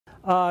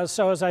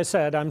So as I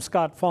said, I'm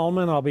Scott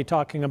Fahlman. I'll be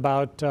talking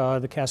about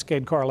the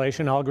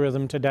Cascade-Correlation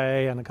algorithm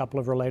today and a couple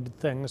of related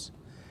things.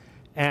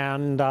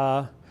 And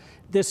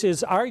this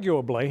is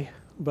arguably,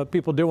 but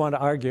people do want to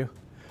argue,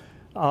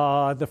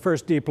 the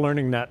first deep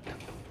learning net.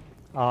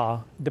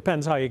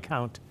 Depends how you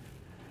count.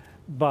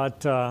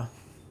 But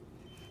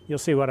you'll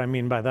see what I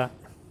mean by that.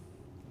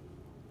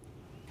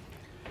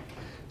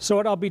 So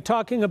what I'll be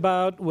talking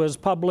about was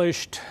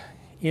published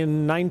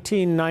in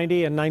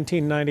 1990 and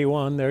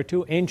 1991. There are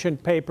two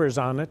ancient papers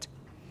on it.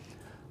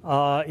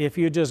 If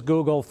you just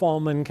Google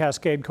Fahlman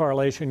Cascade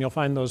Correlation, you'll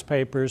find those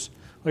papers,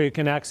 or you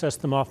can access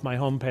them off my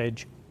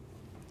homepage.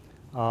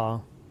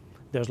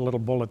 There's a little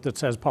bullet that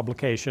says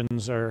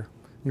publications or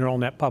neural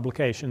net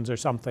publications or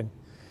something,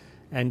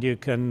 and you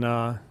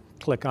can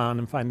click on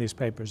and find these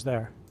papers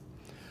there.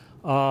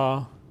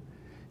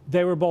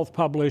 They were both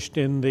published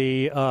in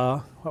the,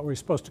 what we're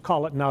supposed to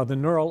call it now, the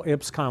Neural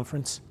IPS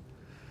Conference.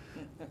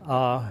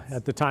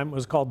 At the time it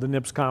was called the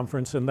NIPS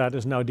Conference, and that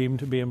is now deemed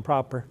to be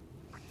improper.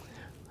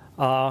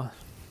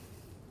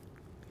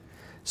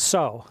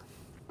 So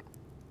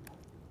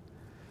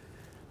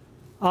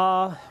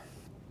all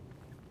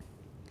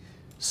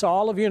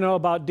of you know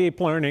about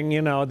deep learning.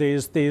 You know,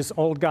 these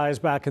old guys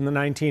back in the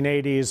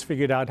 1980s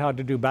figured out how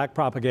to do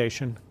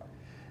backpropagation,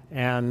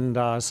 and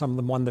some of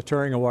them won the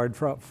Turing Award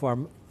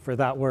for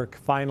that work,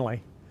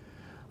 finally.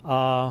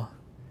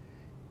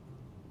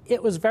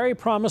 It was very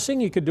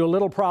promising. You could do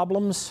little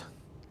problems.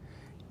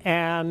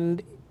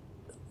 And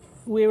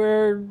we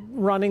were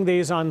running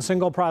these on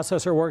single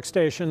processor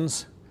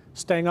workstations,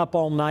 staying up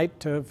all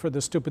night for the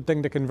stupid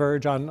thing to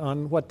converge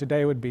on what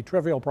today would be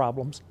trivial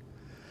problems.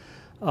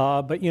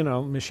 But you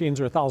know, machines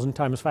are 1,000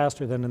 times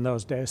faster than in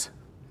those days.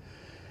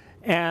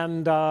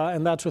 And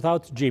that's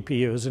without the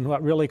GPUs. And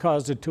what really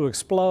caused it to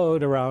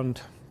explode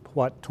around,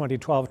 what,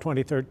 2012,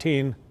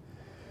 2013,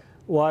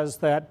 was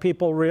that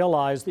people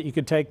realized that you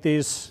could take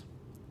these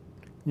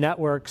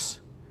networks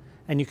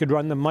and you could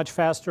run them much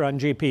faster on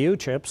GPU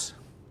chips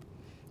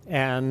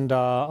and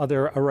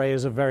other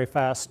arrays of very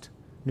fast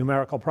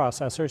numerical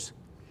processors.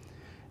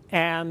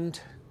 And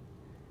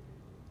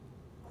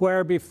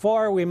where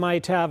before we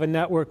might have a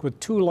network with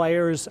 2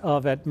 layers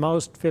of at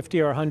most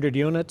 50 or 100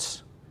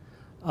 units,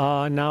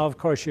 now of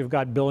course you've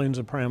got billions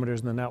of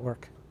parameters in the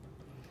network.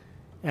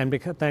 And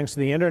thanks to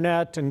the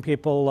internet and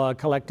people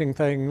collecting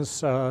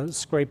things,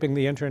 scraping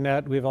the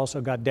internet, we've also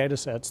got data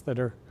sets that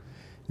are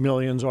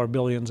millions or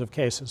billions of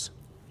cases.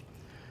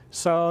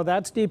 So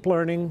that's deep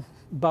learning.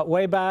 But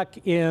way back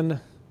in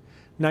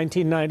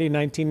 1990,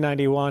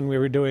 1991, we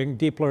were doing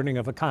deep learning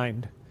of a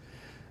kind.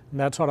 And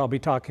that's what I'll be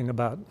talking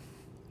about.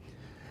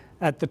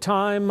 At the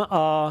time,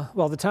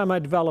 well, the time I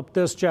developed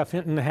this, Jeff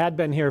Hinton had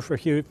been here for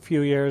a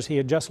few years. He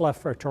had just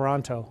left for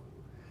Toronto.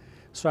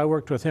 So I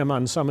worked with him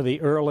on some of the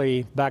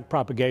early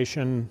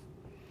backpropagation.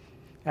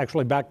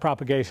 Actually,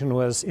 backpropagation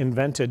was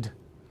invented.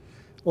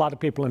 A lot of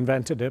people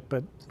invented it,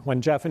 but when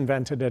Jeff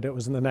invented it, it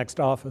was in the next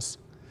office.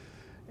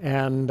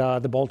 And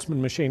the Boltzmann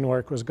machine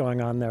work was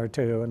going on there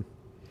too. And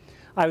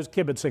I was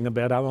kibitzing a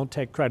bit. I won't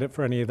take credit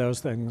for any of those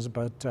things,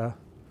 but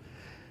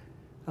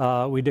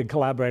we did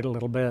collaborate a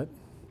little bit.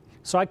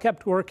 So I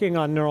kept working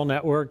on neural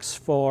networks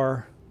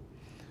for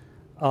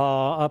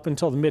up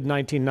until the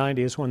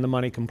mid-1990s, when the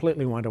money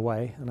completely went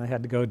away and I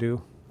had to go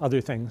do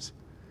other things.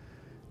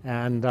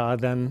 And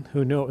then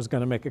who knew it was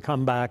going to make a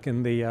comeback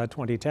in the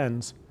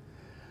 2010s.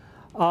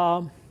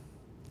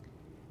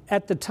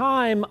 At the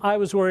time, I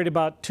was worried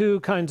about two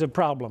kinds of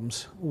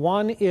problems.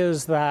 One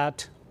is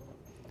that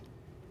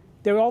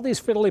there are all these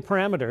fiddly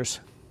parameters.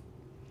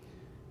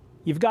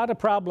 You've got a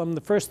problem.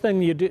 The first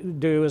thing you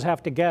do is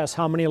have to guess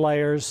how many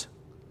layers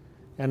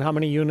and how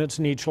many units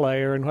in each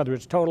layer, and whether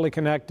it's totally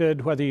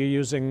connected, whether you're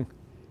using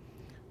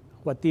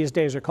what these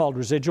days are called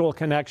residual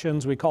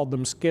connections. We called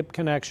them skip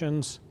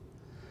connections.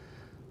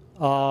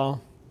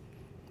 From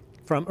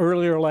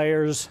earlier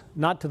layers,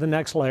 not to the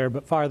next layer,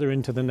 but farther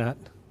into the net,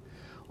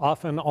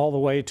 often all the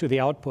way to the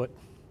output.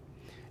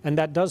 And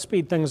that does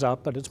speed things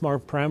up, but it's more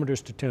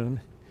parameters to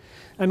tune.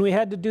 And we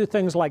had to do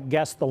things like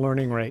guess the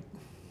learning rate.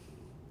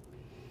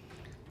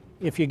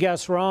 If you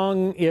guess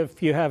wrong,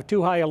 if you have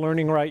too high a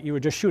learning rate, you were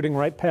just shooting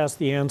right past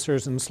the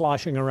answers and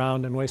sloshing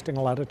around and wasting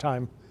a lot of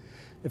time.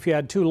 If you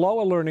had too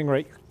low a learning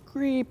rate, you're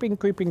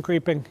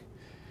creeping,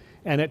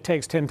 and it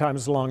takes 10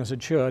 times as long as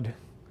it should.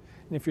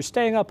 And if you're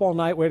staying up all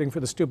night waiting for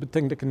the stupid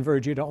thing to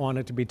converge, you don't want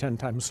it to be 10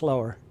 times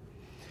slower.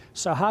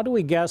 So how do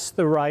we guess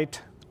the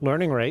right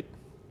learning rate?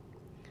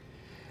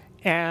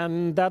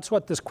 And that's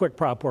what this quick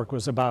prop work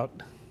was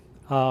about.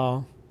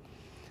 So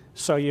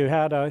you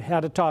had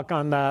a talk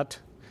on that.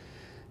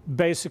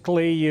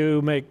 Basically,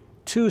 you make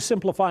two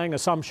simplifying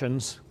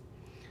assumptions.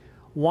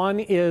 One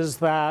is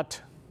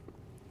that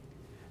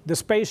the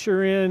space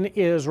you're in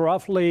is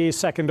roughly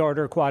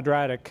second-order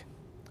quadratic.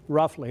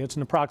 Roughly, it's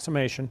an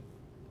approximation.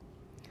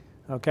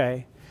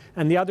 Okay,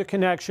 and the other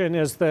connection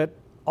is that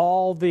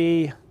all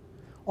the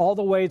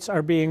weights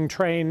are being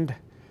trained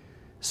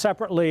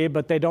separately,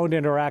 but they don't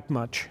interact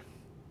much.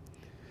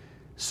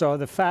 So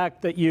the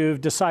fact that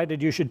you've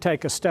decided you should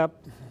take a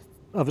step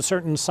of a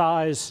certain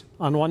size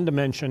on one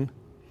dimension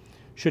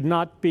should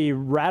not be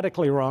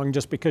radically wrong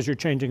just because you're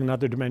changing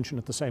another dimension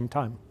at the same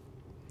time.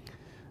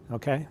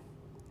 Okay?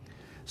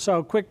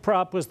 So quick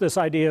prop was this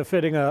idea of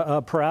fitting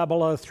a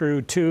parabola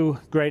through two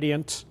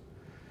gradients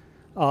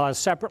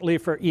separately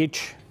for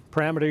each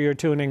parameter you're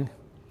tuning,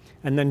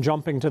 and then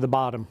jumping to the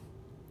bottom.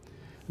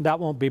 That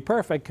won't be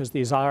perfect because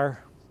these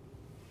are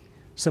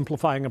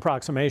simplifying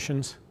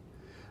approximations.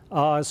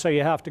 So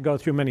you have to go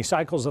through many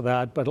cycles of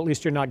that, but at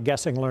least you're not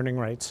guessing learning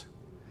rates.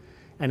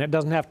 And it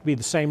doesn't have to be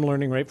the same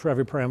learning rate for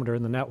every parameter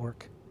in the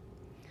network.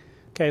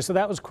 Okay, so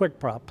that was quick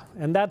prop.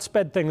 And that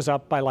sped things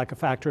up by like a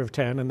factor of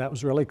 10, and that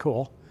was really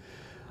cool,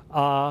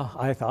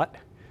 I thought.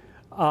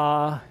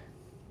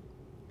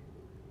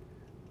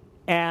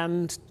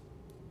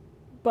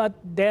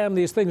 But damn,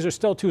 these things are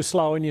still too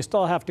slow, and you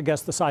still have to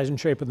guess the size and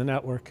shape of the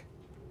network.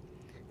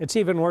 It's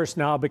even worse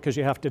now because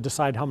you have to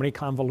decide how many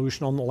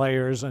convolutional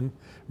layers and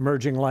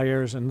merging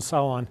layers and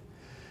so on.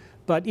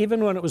 But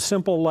even when it was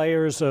simple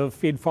layers of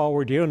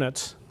feed-forward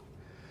units,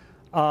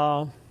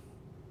 trying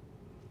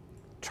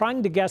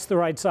to guess the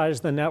right size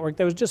of the network,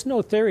 there was just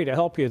no theory to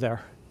help you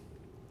there.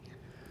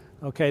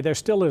 Okay, there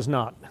still is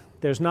not.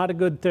 There's not a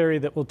good theory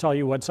that will tell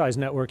you what size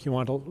network you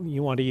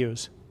want to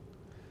use.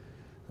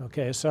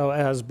 Okay, so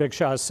as Big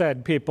Shah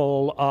said,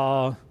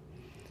 people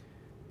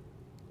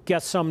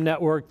guess some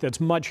network that's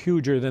much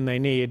huger than they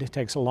need. It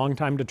takes a long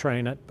time to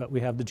train it, but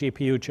we have the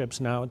GPU chips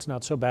now. It's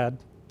not so bad.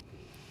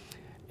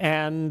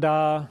 And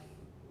but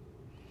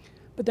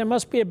there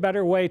must be a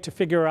better way to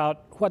figure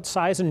out what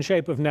size and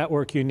shape of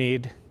network you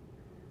need.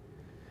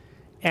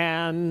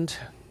 And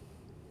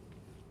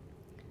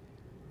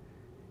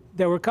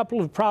there were a couple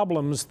of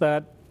problems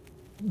that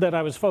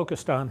I was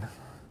focused on.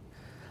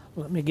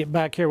 Let me get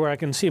back here where I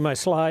can see my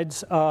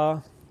slides.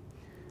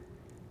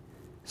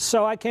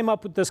 So I came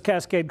up with this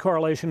cascade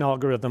correlation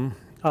algorithm.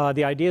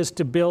 The idea is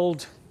to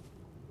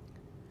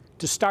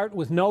start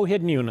with no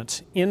hidden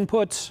units,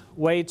 inputs,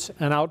 weights,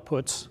 and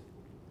outputs,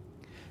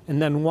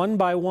 and then one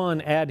by one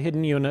add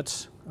hidden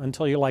units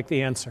until you like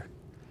the answer.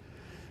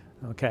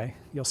 Okay,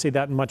 you'll see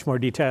that in much more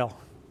detail.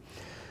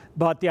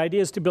 But the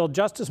idea is to build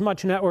just as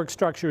much network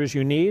structure as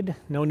you need.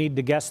 No need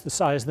to guess the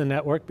size of the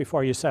network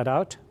before you set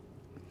out.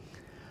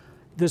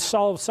 This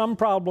solves some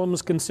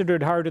problems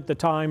considered hard at the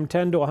time,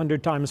 10 to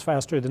 100 times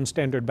faster than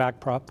standard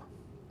backprop,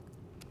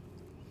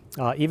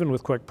 even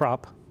with quick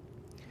prop.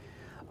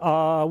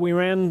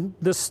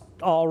 This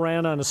all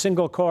ran on a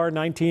single core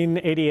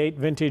 1988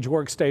 vintage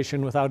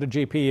workstation without a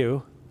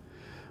GPU.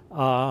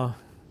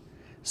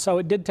 So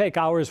it did take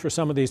hours for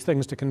some of these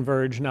things to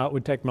converge. Now it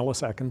would take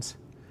milliseconds.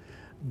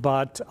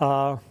 But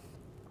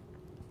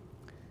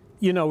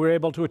you know, we were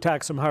able to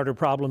attack some harder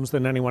problems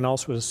than anyone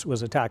else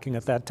was attacking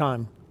at that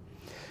time.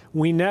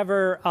 We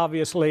never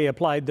obviously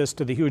applied this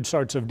to the huge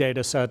sorts of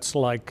data sets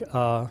like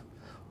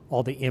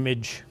all the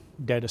image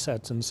data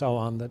sets and so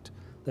on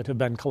that have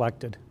been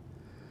collected,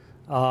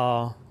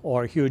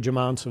 or huge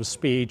amounts of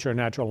speech or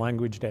natural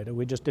language data.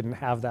 We just didn't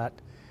have that.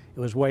 It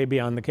was way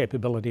beyond the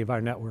capability of our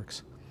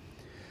networks.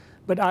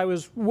 But I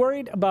was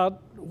worried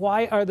about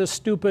why are the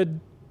stupid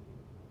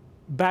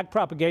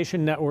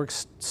backpropagation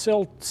networks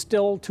still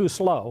too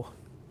slow?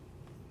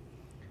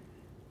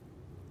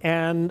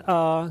 And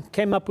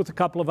came up with a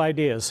couple of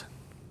ideas.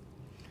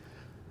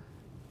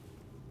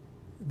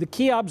 The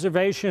key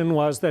observation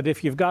was that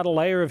if you've got a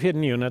layer of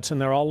hidden units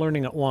and they're all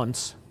learning at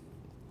once,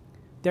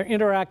 they're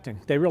interacting.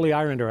 They really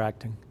are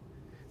interacting.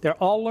 They're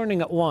all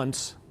learning at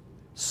once.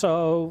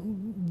 So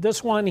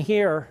this one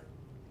here,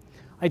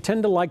 I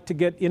tend to like to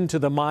get into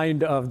the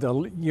mind of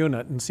the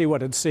unit and see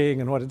what it's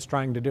seeing and what it's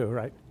trying to do,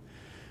 right?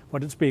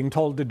 What it's being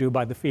told to do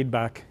by the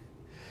feedback.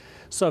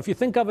 So if you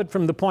think of it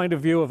from the point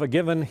of view of a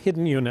given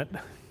hidden unit,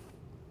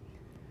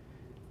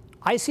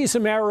 I see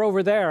some error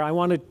over there. I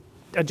want to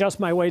adjust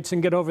my weights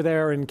and get over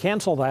there and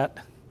cancel that.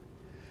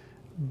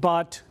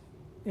 But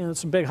you know,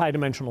 it's a big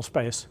high-dimensional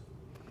space.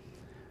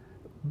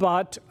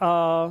 But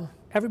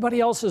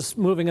everybody else is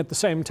moving at the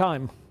same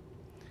time.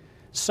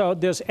 So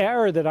this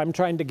error that I'm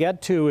trying to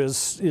get to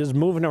is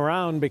moving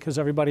around because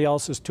everybody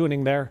else is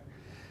tuning their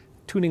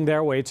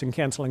weights and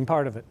canceling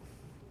part of it.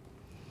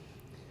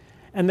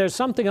 And there's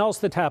something else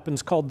that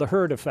happens called the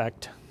herd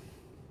effect.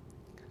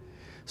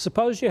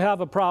 Suppose you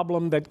have a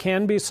problem that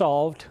can be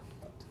solved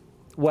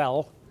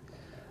well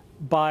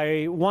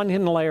by one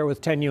hidden layer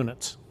with 10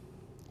 units.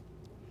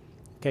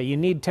 Okay, you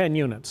need 10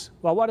 units.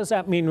 Well, what does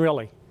that mean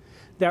really?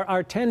 There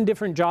are 10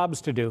 different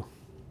jobs to do.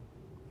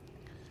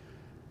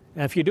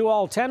 And if you do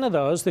all 10 of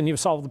those, then you've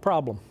solved the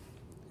problem.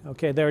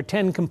 Okay, there are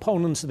 10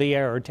 components of the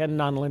error, 10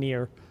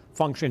 nonlinear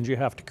functions you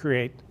have to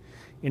create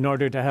in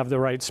order to have the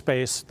right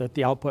space that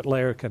the output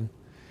layer can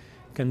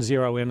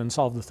zero in and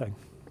solve the thing.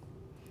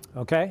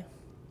 Okay?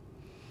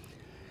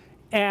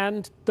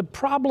 And the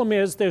problem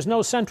is there's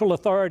no central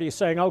authority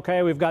saying,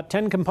 okay, we've got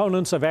 10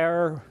 components of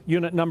error,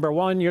 unit number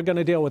 1, you're going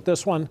to deal with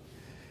this one.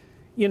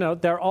 You know,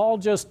 they're all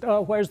just,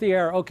 oh, where's the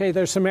error? Okay,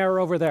 there's some error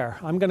over there.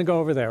 I'm going to go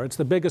over there. It's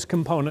the biggest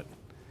component.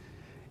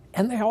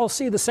 And they all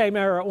see the same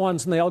error at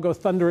once, and they all go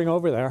thundering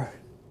over there.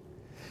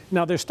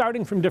 Now they're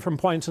starting from different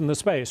points in the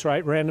space,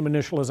 right? Random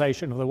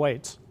initialization of the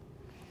weights.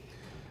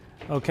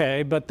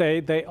 Okay, but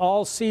they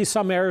all see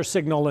some error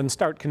signal and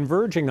start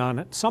converging on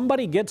it.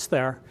 Somebody gets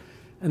there,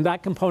 and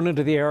that component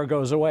of the error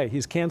goes away.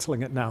 He's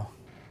canceling it now.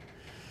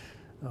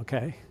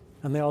 Okay,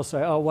 and they all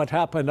say, oh, what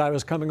happened? I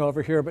was coming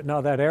over here, but now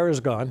that error's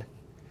gone.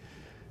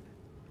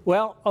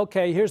 Well,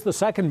 okay, here's the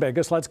second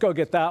biggest. Let's go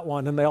get that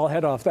one, and they all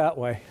head off that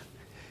way.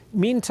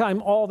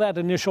 Meantime, all that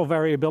initial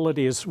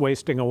variability is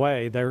wasting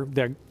away.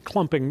 They're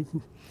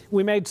clumping.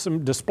 We made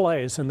some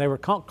displays, and they were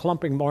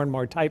clumping more and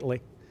more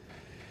tightly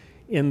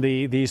in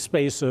the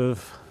space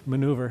of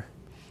maneuver.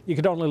 You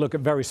could only look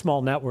at very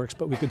small networks,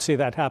 but we could see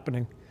that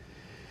happening.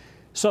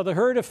 So the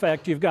herd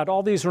effect, you've got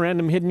all these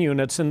random hidden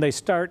units, and they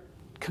start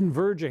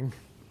converging.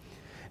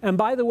 And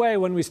by the way,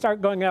 when we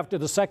start going after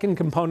the second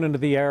component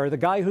of the error, the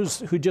guy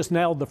who just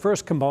nailed the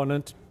first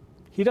component,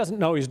 he doesn't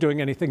know he's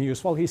doing anything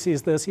useful. He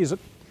sees this,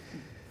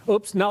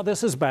 oops, now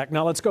this is back.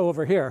 Now let's go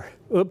over here.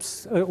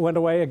 Oops, it went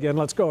away again.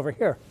 Let's go over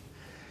here.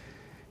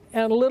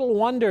 And little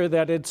wonder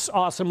that it's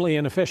awesomely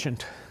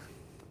inefficient.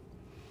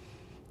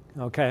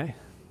 Okay.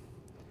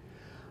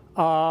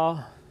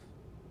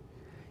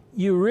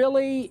 You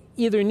really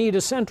either need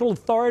a central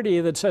authority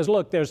that says,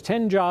 look, there's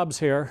 10 jobs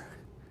here.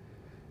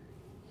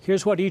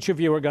 Here's what each of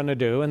you are going to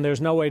do, and there's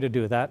no way to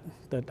do that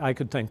I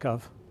could think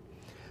of.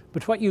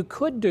 But what you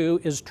could do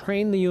is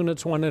train the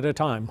units one at a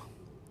time.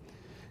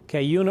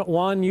 Okay, unit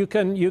 1, you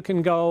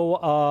can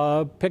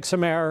go pick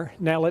some error,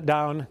 nail it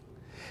down,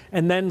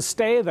 and then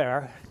stay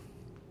there.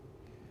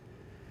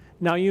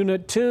 Now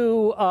unit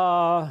 2,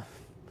 now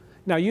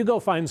you go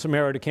find some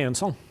error to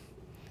cancel,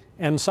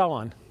 and so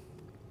on.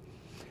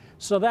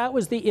 So that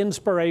was the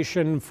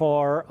inspiration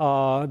for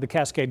the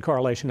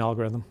Cascade-Correlation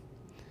algorithm.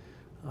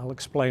 I'll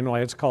explain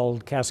why it's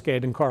called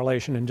cascade and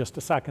correlation in just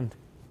a second.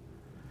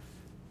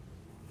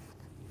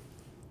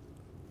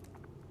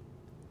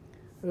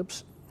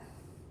 Oops.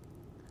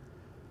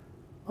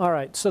 All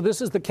right, so this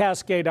is the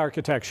cascade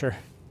architecture.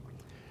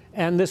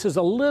 And this is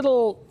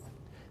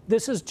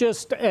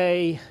just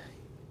a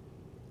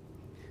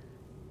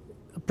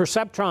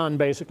perceptron,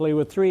 basically,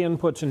 with 3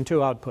 inputs and 2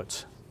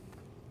 outputs.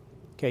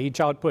 Okay, each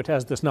output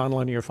has this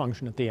nonlinear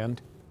function at the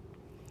end.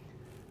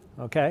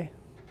 Okay?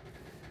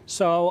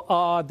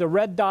 So the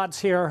red dots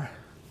here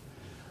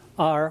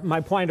are,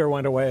 my pointer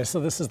went away, so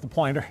this is the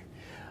pointer.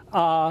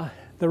 The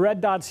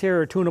red dots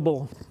here are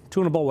tunable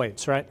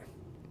weights, right?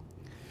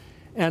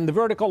 And the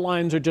vertical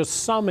lines are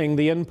just summing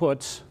the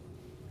inputs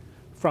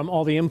from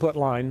all the input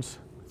lines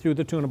through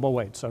the tunable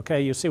weights,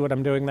 okay? You see what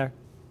I'm doing there?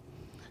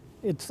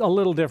 It's a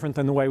little different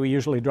than the way we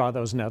usually draw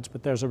those nets,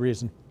 but there's a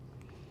reason.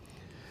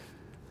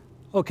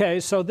 Okay,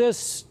 so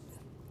this,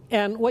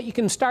 and what you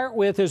can start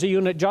with is a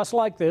unit just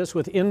like this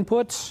with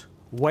inputs,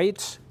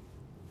 weights,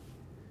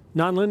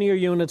 nonlinear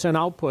units, and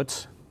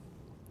outputs.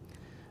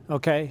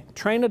 Okay,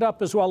 train it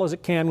up as well as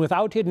it can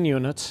without hidden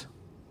units,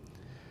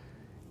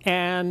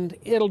 and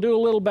it'll do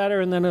a little better,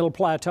 and then it'll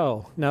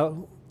plateau.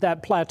 Now,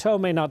 that plateau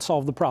may not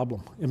solve the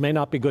problem. It may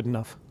not be good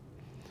enough.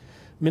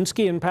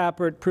 Minsky and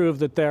Papert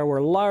proved that there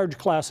were large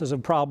classes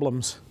of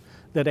problems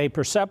that a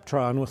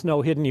perceptron with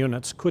no hidden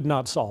units could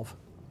not solve.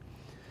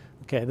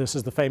 Okay, this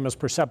is the famous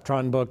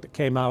perceptron book that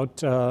came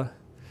out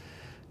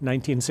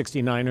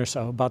 1969 or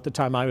so, about the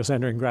time I was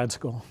entering grad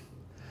school.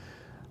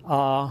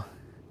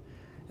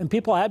 And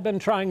people had been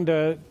trying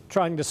to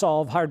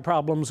solve hard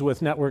problems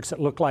with networks that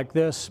look like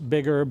this,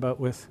 bigger, but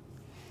with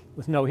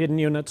no hidden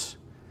units.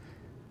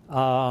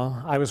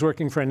 I was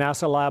working for a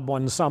NASA lab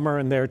one summer,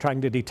 and they were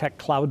trying to detect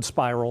cloud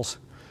spirals.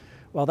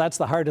 Well, that's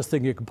the hardest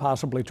thing you could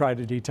possibly try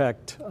to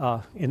detect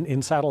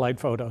in satellite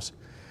photos,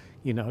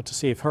 you know, to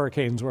see if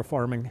hurricanes were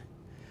forming.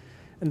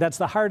 And that's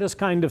the hardest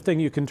kind of thing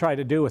you can try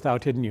to do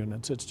without hidden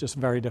units. It's just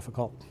very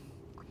difficult.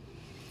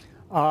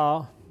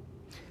 So,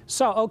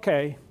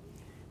 okay,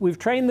 we've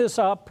trained this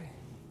up.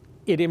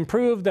 It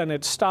improved, and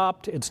it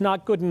stopped. It's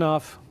not good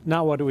enough.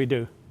 Now what do we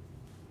do?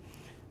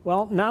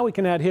 Well, now we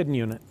can add hidden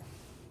unit.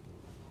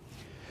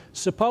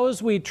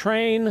 Suppose we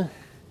train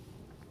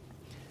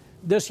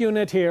this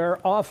unit here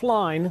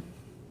offline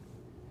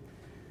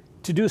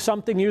to do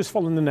something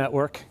useful in the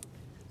network,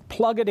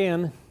 plug it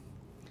in,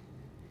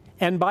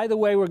 and by the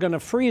way, we're going to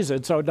freeze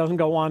it so it doesn't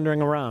go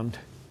wandering around.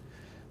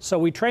 So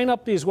we train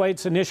up these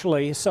weights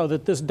initially so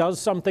that this does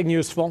something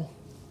useful.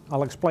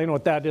 I'll explain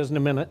what that is in a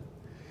minute.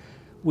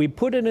 We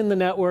put it in the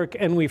network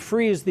and we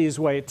freeze these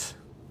weights.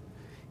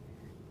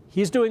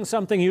 He's doing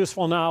something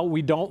useful now.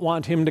 We don't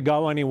want him to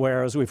go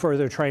anywhere as we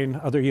further train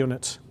other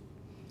units.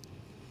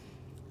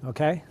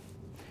 Okay?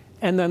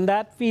 And then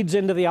that feeds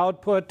into the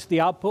output.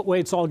 The output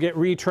weights all get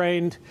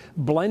retrained,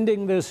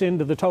 blending this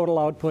into the total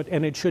output,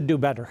 and it should do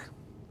better.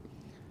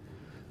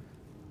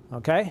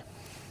 Okay?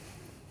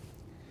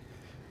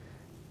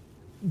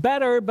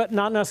 Better, but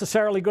not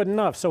necessarily good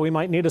enough, so we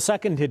might need a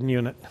second hidden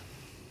unit.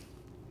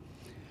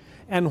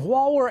 And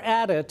while we're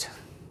at it,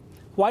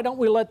 why don't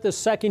we let this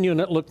second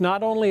unit look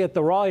not only at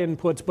the raw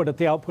inputs, but at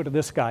the output of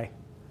this guy?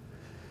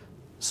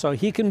 So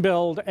he can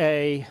build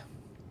a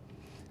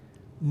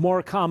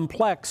more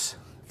complex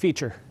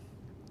feature.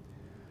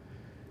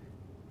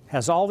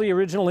 has all the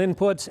original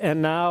inputs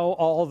and now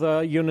all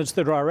the units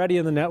that are already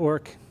in the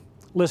network,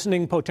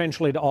 listening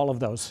potentially to all of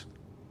those.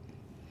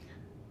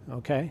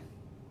 Okay?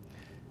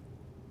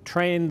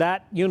 Train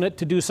that unit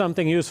to do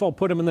something useful,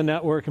 put them in the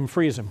network, and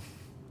freeze them.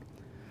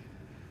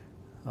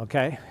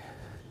 Okay?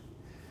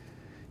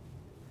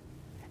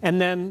 And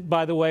then,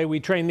 by the way, we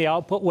train the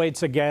output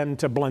weights again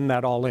to blend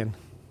that all in.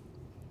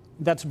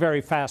 That's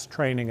very fast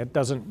training.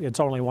 It's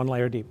only one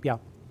layer deep. Yeah?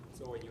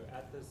 So when you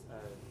add this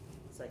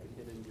second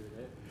hidden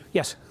unit,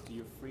 yes? do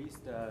you freeze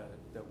the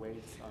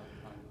weights on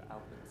the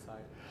output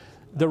side?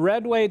 The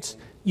red weights,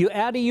 you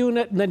add a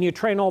unit and then you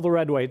train all the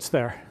red weights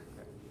there,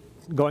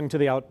 okay, going to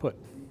the output.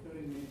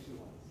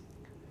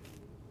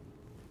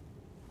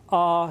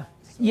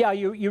 Yeah,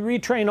 you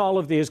retrain all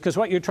of these because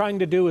what you're trying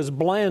to do is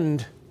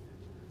blend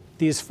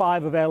these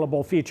 5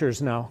 available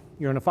features now.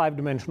 You're in a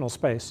 5-dimensional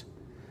space.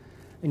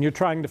 And you're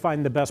trying to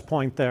find the best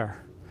point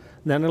there.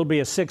 Then it'll be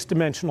a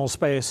 6-dimensional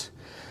space.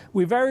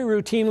 We very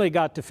routinely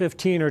got to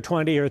 15 or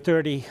 20 or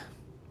 30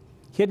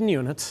 hidden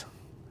units,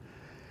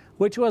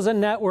 which was a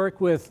network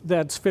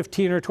that's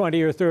 15 or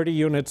 20 or 30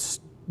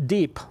 units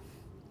deep.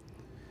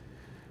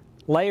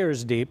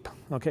 Layers deep.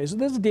 Okay, so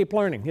this is deep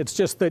learning. It's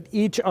just that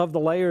each of the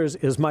layers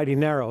is mighty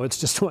narrow. It's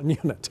just one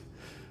unit.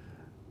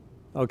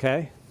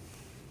 Okay?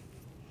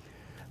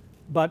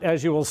 But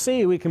as you will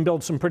see, we can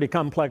build some pretty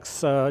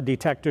complex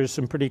detectors,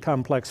 some pretty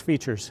complex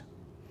features.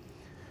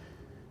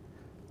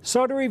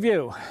 So to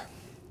review,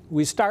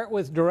 we start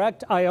with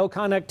direct I/O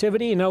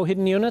connectivity, no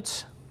hidden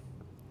units.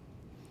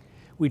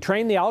 We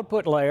train the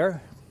output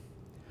layer.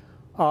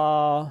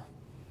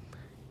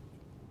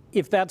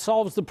 If that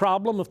solves the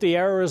problem, if the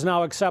error is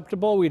now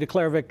acceptable, we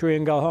declare victory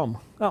and go home.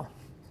 Oh.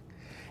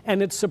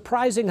 And it's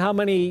surprising how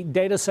many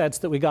data sets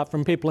that we got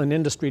from people in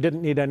industry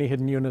didn't need any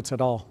hidden units at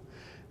all.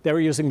 They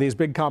were using these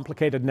big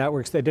complicated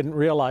networks. They didn't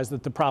realize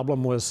that the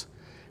problem was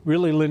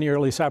really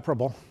linearly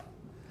separable.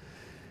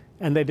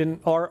 And they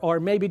didn't, or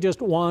maybe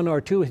just 1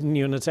 or 2 hidden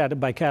units added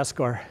by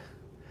Cascade.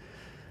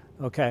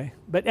 Okay,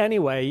 but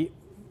anyway,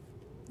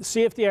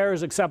 see if the error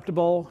is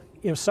acceptable.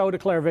 If so,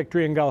 declare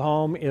victory and go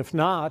home. If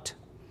not,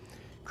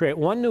 create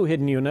 1 new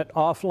hidden unit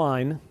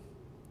offline.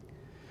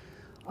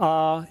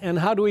 And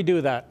how do we do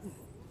that?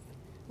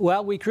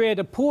 Well, we create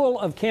a pool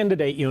of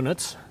candidate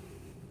units.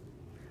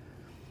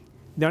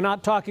 They're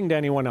not talking to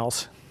anyone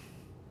else.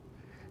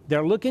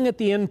 They're looking at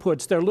the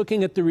inputs. They're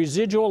looking at the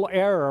residual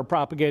error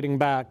propagating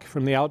back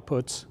from the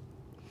outputs.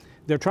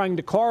 They're trying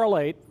to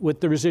correlate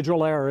with the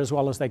residual error as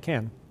well as they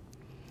can.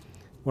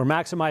 We're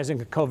maximizing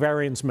a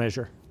covariance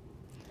measure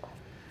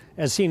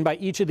as seen by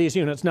each of these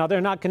units. Now, they're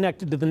not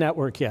connected to the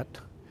network yet.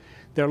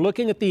 They're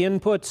looking at the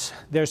inputs.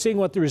 They're seeing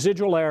what the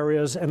residual error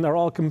is, and they're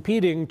all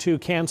competing to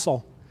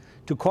cancel,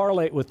 to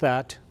correlate with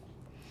that.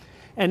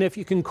 And if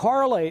you can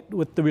correlate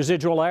with the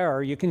residual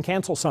error, you can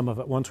cancel some of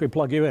it once we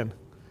plug you in.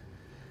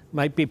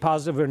 Might be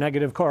positive or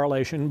negative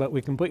correlation, but we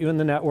can put you in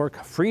the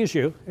network, freeze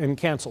you, and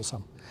cancel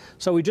some.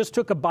 So we just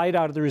took a bite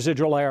out of the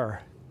residual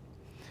error.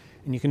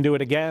 And you can do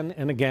it again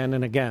and again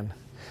and again.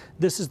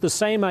 This is the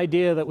same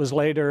idea that was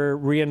later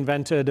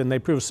reinvented, and they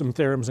proved some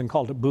theorems and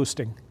called it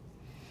boosting.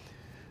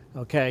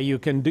 Okay, you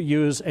can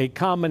use a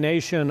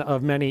combination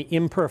of many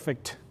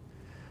imperfect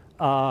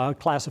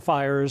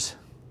classifiers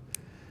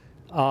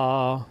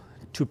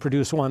to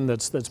produce one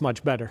that's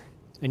much better.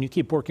 And you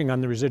keep working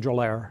on the residual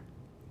error.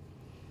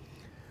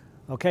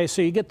 Okay,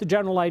 so you get the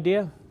general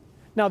idea.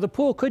 Now, the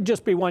pool could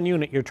just be 1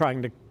 unit you're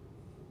trying to,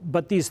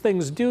 but these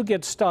things do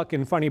get stuck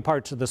in funny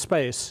parts of the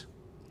space.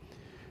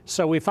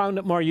 So we found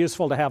it more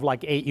useful to have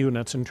like 8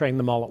 units and train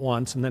them all at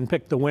once and then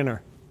pick the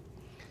winner.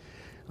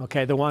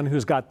 Okay, the one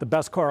who's got the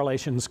best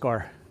correlation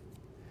score.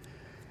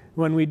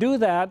 When we do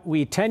that,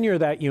 we tenure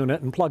that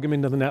unit and plug them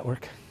into the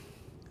network.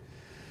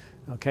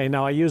 Okay,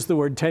 now I use the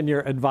word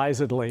tenure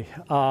advisedly.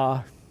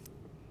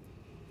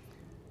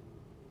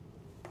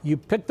 You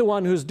pick the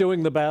one who's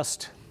doing the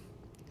best.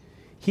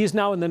 He's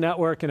now in the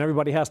network and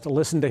everybody has to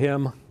listen to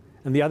him,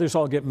 and the others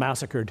all get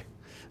massacred.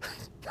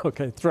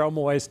 Okay, throw them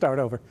away, start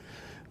over.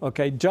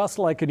 Okay, just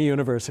like in a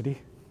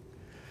university.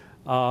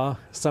 Some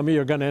of you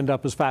are going to end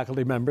up as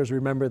faculty members,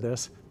 remember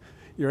this.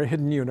 You're a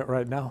hidden unit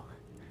right now.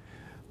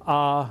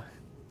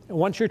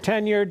 Once you're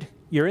tenured,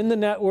 you're in the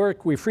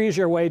network, we freeze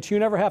your weights, you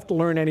never have to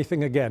learn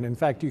anything again. In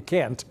fact, you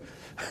can't.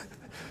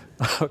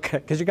 Okay,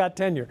 because you got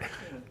tenure.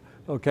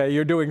 Okay,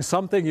 you're doing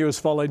something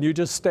useful and you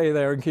just stay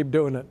there and keep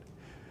doing it.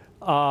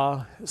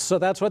 So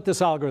that's what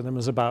this algorithm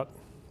is about.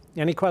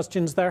 Any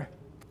questions there?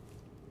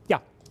 Yeah?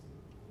 So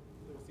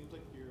it seems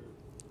like you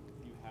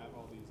have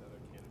all these other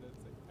candidates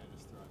that you're kind of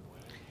just throwing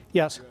away.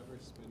 Yes. Do you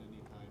ever spend any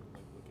time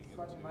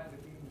like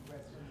looking into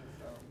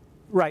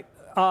Right.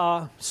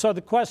 So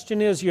the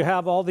question is, you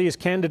have all these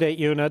candidate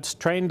units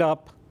trained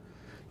up.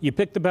 You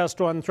pick the best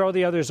one, throw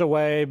the others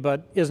away,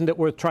 but isn't it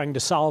worth trying to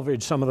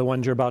salvage some of the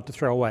ones you're about to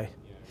throw away?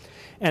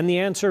 And the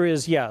answer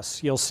is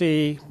yes. You'll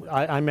see,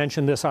 I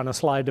mentioned this on a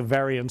slide of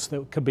variance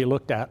that could be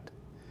looked at.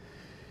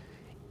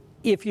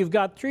 If you've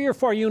got 3 or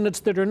 4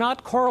 units that are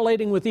not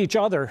correlating with each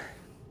other,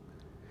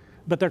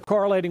 but they're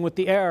correlating with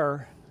the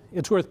error,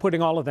 it's worth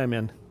putting all of them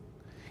in.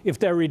 If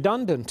they're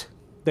redundant,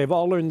 they've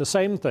all learned the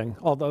same thing,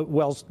 although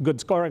well, good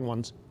scoring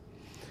ones,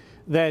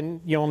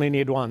 then you only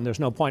need one. There's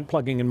no point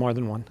plugging in more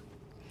than one.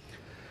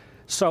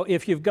 So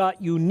if you've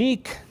got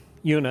unique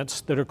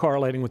units that are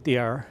correlating with the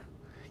error,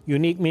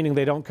 unique meaning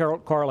they don't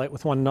correlate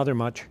with one another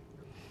much,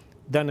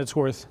 then it's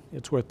worth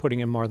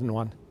putting in more than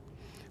one.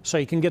 So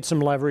you can get some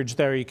leverage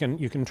there. You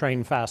can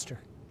train faster.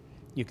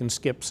 You can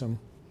skip some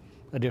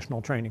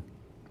additional training.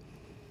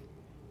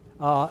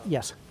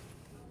 Yes.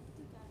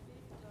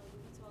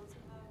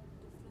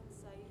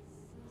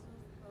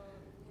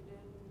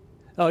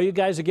 Oh, you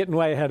guys are getting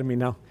way ahead of me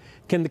now.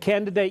 Can the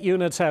candidate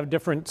units have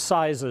different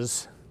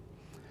sizes?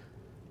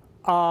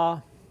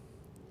 I'll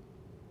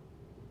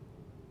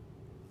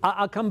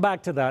come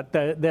back to that.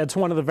 That's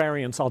one of the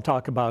variants I'll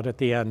talk about at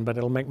the end, but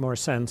it'll make more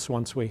sense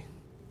once we,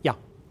 yeah. So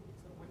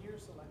when you're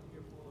selecting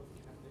your pool of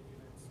candidate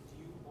units,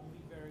 do you only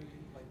vary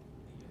like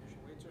the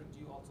initial weights, or do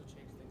you also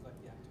change things like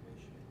the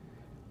activation?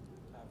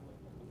 Have like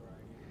a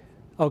variety of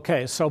different.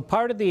 Okay, so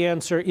part of the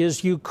answer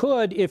is you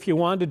could, if you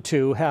wanted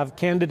to, have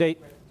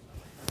candidate.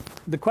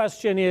 The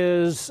question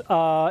is,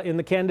 in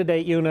the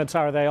candidate units,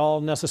 are they all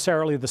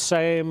necessarily the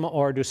same,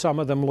 or do some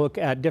of them look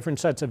at different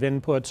sets of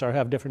inputs or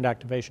have different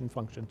activation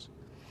functions?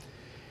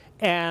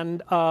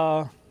 And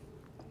what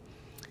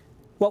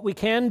we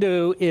can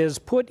do is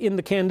put in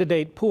the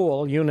candidate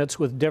pool units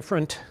with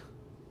different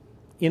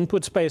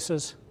input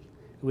spaces.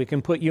 We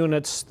can put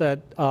units that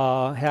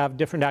have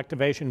different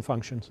activation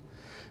functions.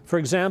 For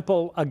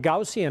example, a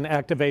Gaussian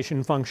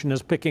activation function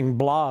is picking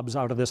blobs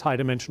out of this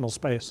high-dimensional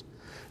space,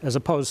 as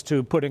opposed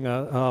to putting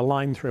a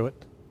line through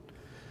it.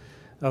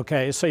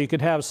 Okay, so you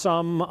could have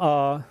some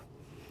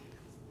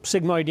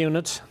sigmoid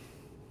units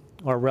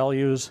or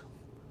ReLUs.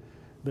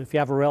 But if you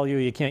have a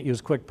ReLU, you can't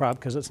use QuickProp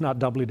because it's not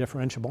doubly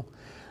differentiable.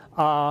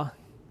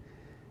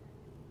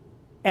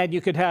 And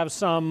you could have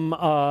some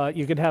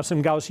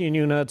Gaussian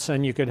units,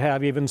 and you could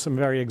have even some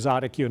very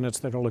exotic units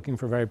that are looking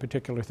for very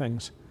particular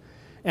things.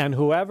 And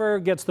whoever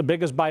gets the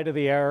biggest bite of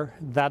the error,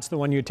 that's the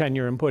one you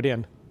tenure and put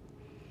in.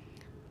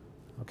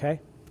 Okay?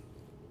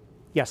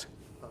 Yes?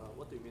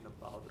 What do you mean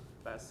about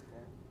best score?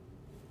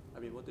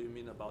 I mean, what do you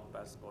mean about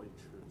best score you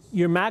choose?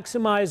 You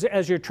maximize,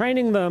 as you're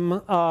training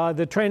them,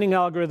 the training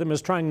algorithm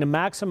is trying to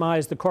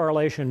maximize the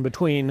correlation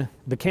between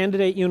the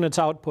candidate unit's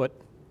output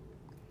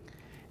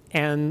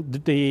and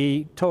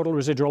the total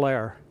residual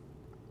error.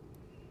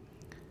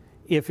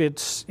 If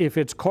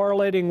it's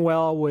correlating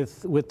well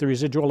with the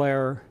residual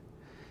error,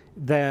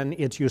 then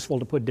it's useful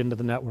to put it into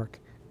the network.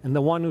 And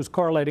the one who's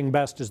correlating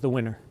best is the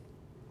winner,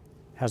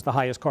 has the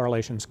highest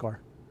correlation score.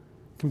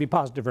 It can be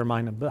positive or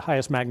minus, the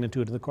highest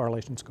magnitude of the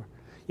correlation score.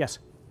 Yes?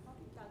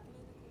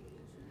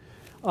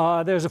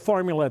 There's a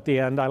formula at the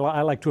end. I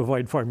like to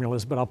avoid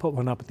formulas, but I'll put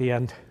one up at the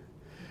end.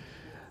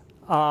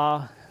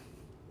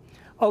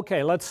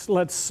 Okay,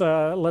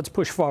 let's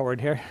push forward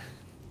here.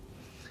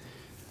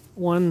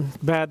 One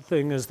bad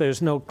thing is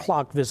there's no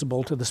clock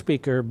visible to the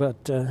speaker,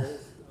 but On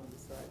the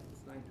side,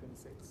 it's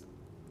 9:26.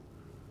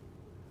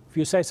 if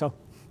you say so.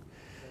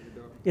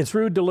 It's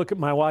rude to look at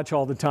my watch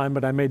all the time,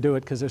 but I may do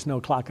it because there's no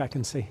clock I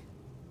can see.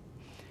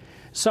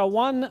 So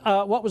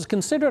what was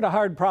considered a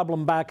hard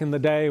problem back in the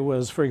day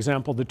was, for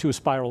example, the two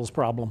spirals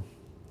problem.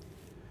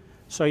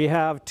 So you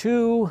have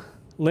two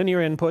linear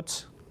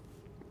inputs,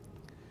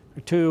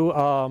 or two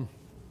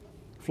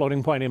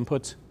floating point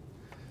inputs,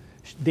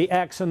 the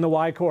x and the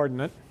y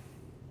coordinate,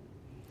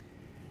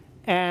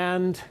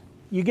 and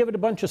you give it a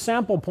bunch of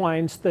sample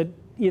points that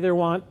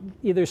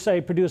either say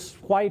produce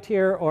white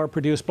here or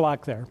produce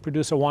black there,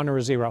 produce a 1 or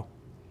a 0.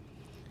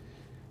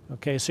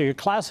 Okay, so you're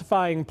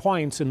classifying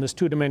points in this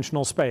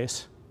two-dimensional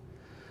space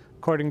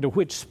according to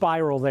which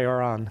spiral they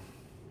are on.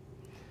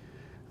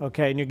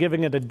 Okay, and you're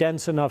giving it a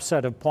dense enough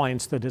set of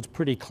points that it's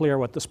pretty clear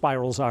what the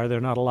spirals are. There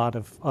are not a lot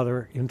of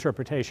other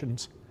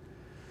interpretations.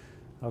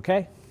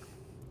 Okay?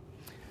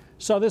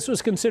 So this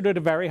was considered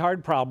a very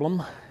hard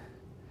problem.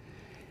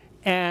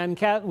 And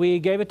we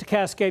gave it to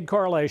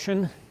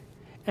Cascade-Correlation,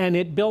 and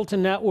it built a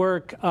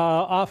network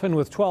often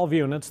with 12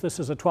 units. This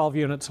is a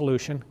 12-unit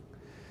solution.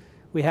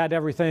 We had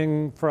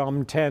everything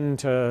from 10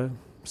 to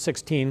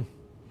 16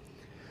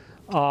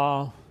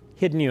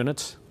 hidden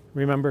units.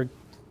 Remember,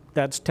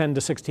 that's 10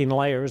 to 16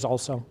 layers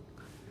also.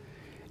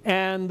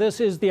 And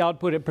this is the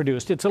output it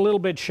produced. It's a little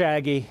bit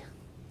shaggy.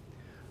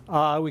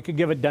 We could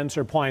give it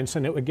denser points,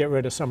 and it would get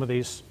rid of some of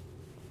these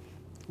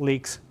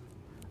leaks.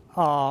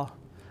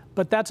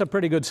 But that's a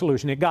pretty good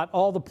solution. It got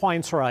all the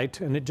points right,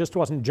 and it just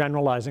wasn't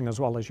generalizing as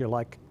well as you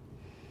like.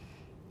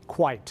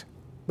 Quite.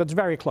 But it's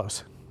very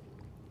close.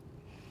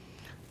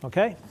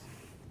 Okay?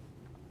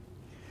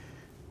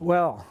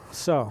 Well,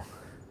 so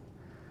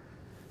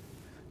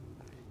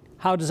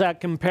how does that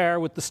compare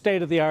with the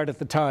state of the art at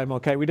the time?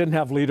 Okay, we didn't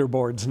have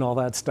leaderboards and all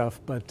that stuff,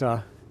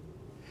 but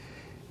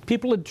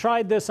people had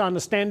tried this on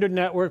the standard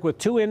network with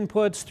 2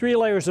 inputs, 3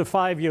 layers of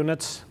 5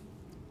 units,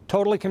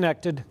 totally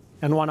connected,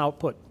 and 1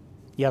 output.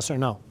 Yes or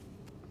no?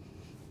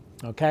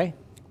 Okay?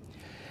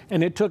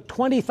 And it took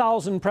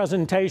 20,000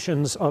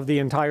 presentations of the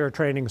entire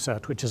training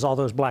set, which is all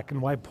those black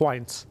and white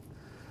points,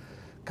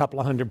 a couple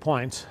of hundred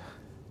points.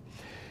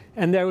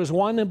 And there was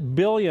 1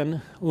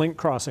 billion link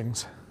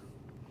crossings.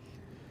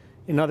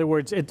 In other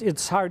words,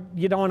 it's hard,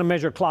 you don't want to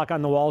measure clock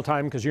on the wall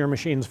time because your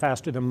machine's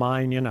faster than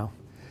mine, you know.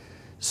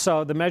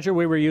 So the measure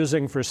we were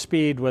using for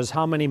speed was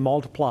how many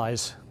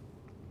multiplies.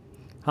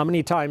 How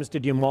many times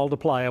did you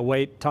multiply a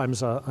wait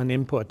times an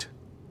input?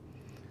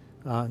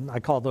 I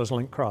call those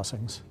link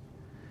crossings.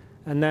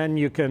 And then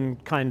you can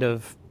kind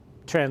of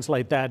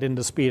translate that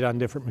into speed on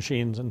different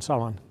machines and so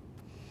on.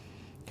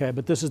 Okay,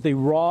 but this is the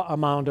raw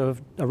amount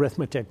of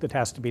arithmetic that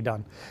has to be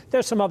done.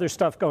 There's some other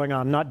stuff going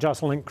on, not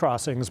just link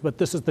crossings, but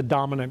this is the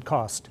dominant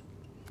cost.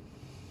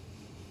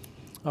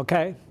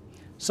 Okay,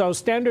 so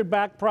standard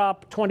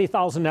backprop,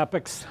 20,000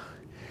 epochs.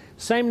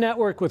 Same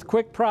network with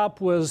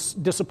quickprop was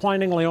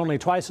disappointingly only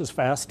twice as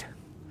fast,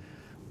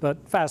 but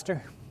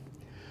faster.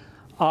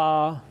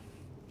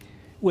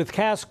 With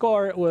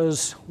Cascade, it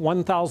was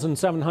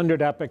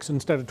 1,700 epochs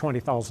instead of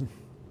 20,000.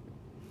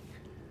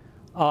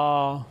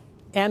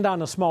 And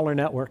on a smaller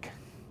network.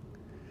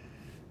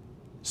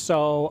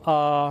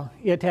 So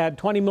it had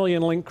 20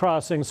 million link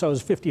crossings, so it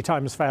was 50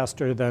 times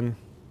faster than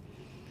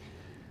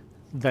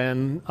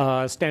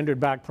standard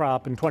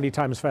backprop and 20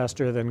 times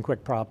faster than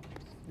quickprop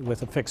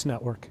with a fixed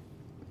network.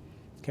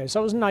 Okay,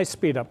 so it was a nice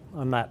speed up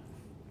on that.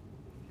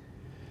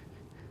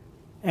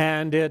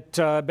 And it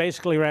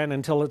basically ran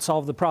until it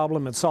solved the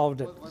problem. It solved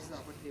it. What's the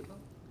upper table?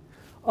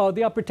 Oh,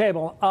 the upper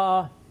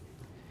table.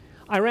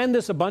 I ran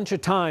this a bunch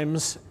of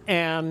times,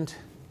 and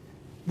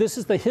this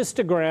is the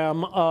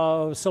histogram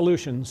of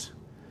solutions.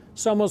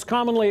 So most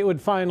commonly it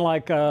would find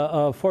like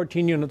a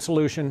 14-unit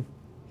solution,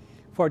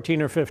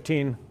 14 or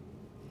 15.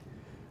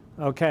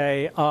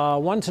 Okay,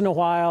 once in a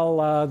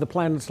while the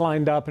planets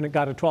lined up and it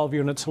got a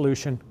 12-unit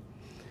solution.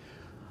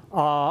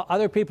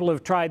 Other people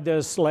have tried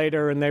this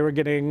later and they were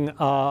getting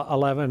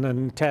 11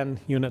 and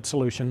 10-unit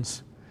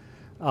solutions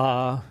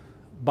by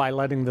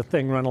letting the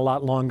thing run a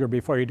lot longer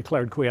before you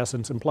declared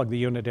quiescence and plug the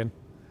unit in.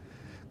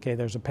 Okay,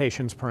 there's a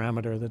patience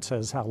parameter that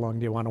says how long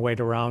do you want to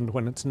wait around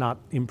when it's not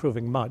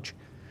improving much.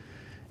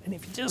 And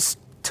if you just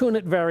tune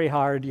it very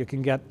hard, you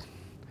can get...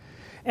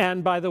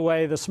 And by the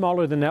way, the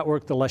smaller the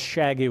network, the less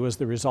shaggy was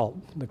the result.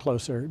 The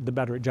closer, the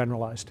better it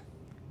generalized,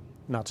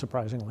 not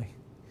surprisingly.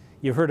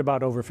 You've heard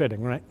about overfitting,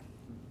 right?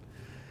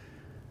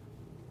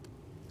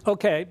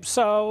 Okay,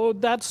 so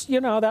that's, you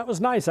know, that was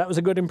nice. That was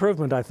a good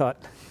improvement, I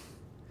thought.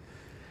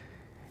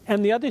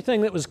 And the other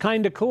thing that was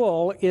kind of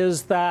cool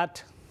is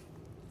that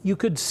you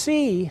could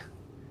see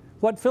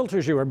what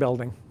filters you were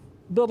building.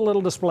 Build a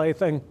little display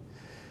thing.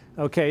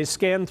 Okay,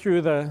 scan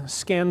through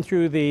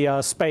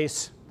the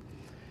space,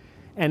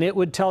 and it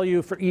would tell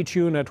you for each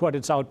unit what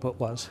its output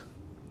was.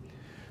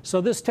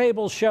 So this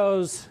table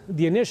shows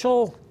the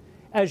initial,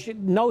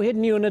 no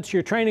hidden units.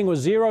 Your training was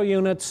 0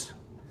 units,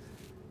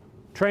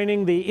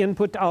 training the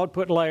input to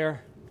output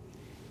layer,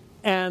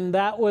 and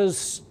that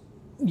was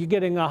you're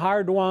getting a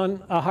hard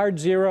 1, a hard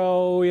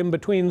 0 in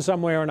between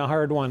somewhere, and a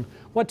hard 1.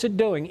 What's it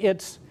doing?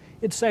 It's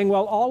saying,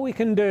 well, all we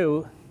can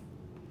do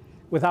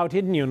without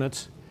hidden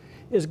units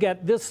is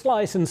get this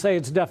slice and say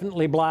it's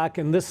definitely black,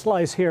 and this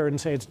slice here and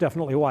say it's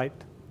definitely white.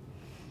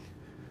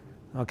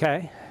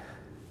 Okay?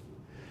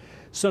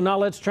 So now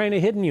let's train a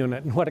hidden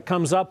unit. And what it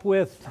comes up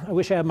with, I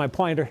wish I had my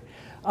pointer.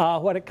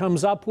 What it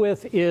comes up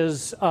with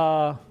is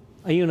a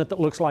unit that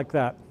looks like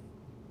that.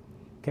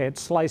 Okay,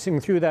 it's slicing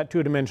through that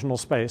 2-dimensional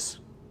space.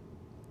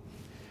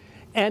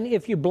 And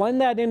if you blend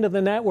that into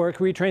the network,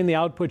 retrain the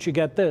output, you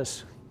get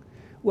this.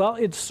 Well,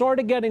 it's sort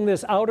of getting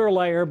this outer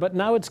layer, but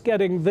now it's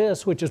getting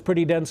this, which is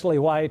pretty densely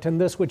white, and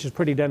this, which is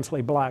pretty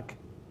densely black.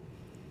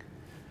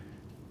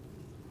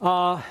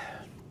 The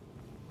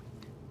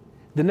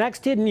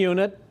next hidden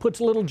unit puts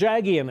a little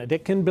jaggy in it.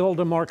 It can build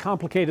a more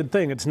complicated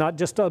thing. It's not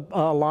just a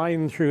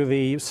line through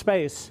the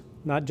space,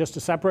 not just a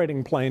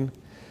separating plane,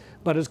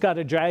 but it's got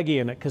a jaggy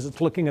in it because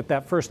it's looking at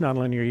that first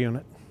nonlinear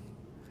unit.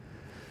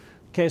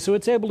 Okay, so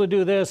it's able to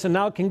do this, and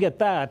now it can get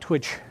that,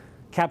 which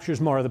captures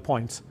more of the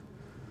points.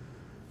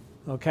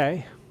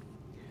 Okay?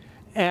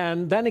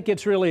 And then it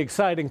gets really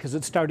exciting because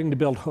it's starting to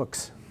build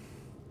hooks.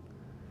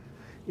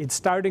 It's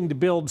starting to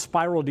build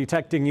spiral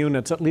detecting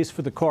units, at least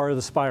for the core of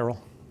the spiral.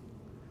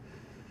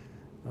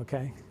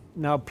 Okay?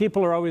 Now,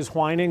 people are always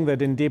whining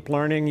that in deep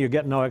learning you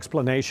get no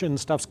explanation.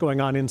 Stuff's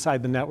going on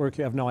inside the network.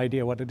 You have no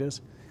idea what it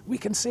is. We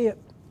can see it.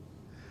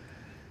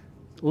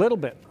 A little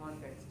bit.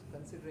 Context,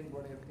 considering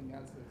what everything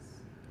else is.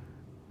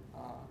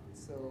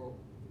 So,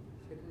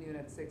 hidden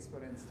unit 6,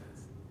 for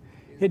instance.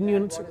 Hidden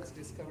unit 6. What it's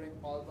discovering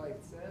all by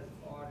itself,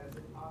 or is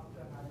it after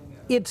having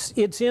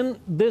a...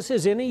 This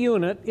is in a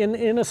unit,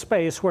 in a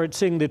space where it's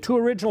seeing the 2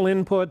 original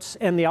inputs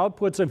and the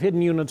outputs of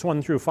hidden units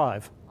 1 through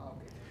 5.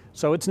 Okay.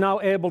 So it's now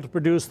able to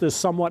produce this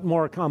somewhat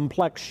more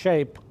complex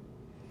shape.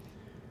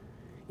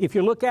 If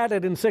you look at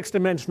it in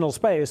 6-dimensional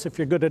space, if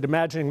you're good at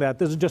imagining that,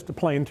 this is just a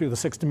plane through the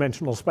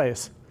 6-dimensional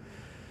space.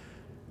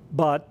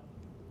 But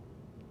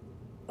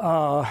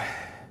 4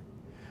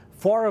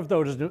 of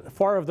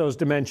those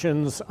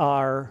dimensions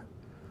are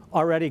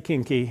already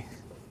kinky,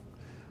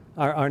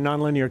 are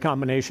nonlinear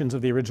combinations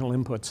of the original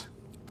inputs.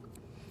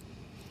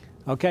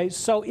 Okay,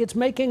 so it's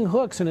making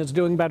hooks and it's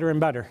doing better and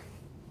better.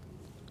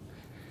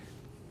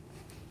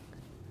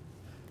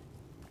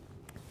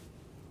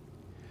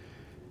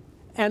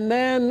 And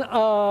then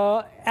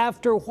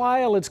after a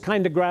while, it's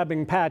kind of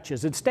grabbing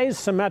patches. It stays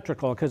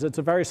symmetrical because it's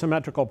a very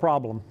symmetrical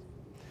problem.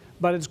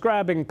 But it's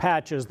grabbing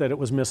patches that it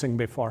was missing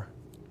before.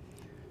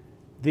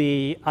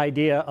 The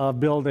idea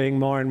of building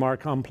more and more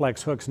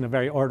complex hooks in a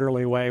very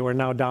orderly way, we're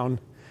now down.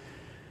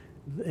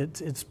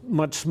 It's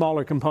much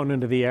smaller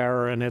component of the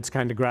error, and it's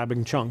kind of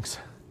grabbing chunks.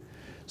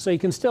 So you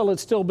can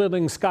it's still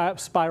building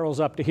spirals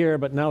up to here,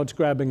 but now it's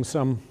grabbing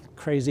some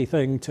crazy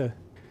thing to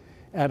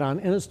add on.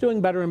 And it's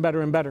doing better and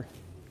better and better,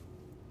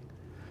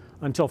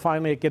 until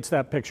finally it gets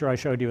that picture I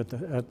showed you at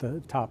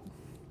the top.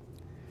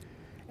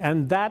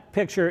 And that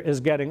picture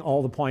is getting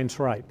all the points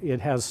right. It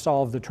has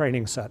solved the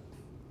training set.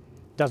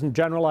 Doesn't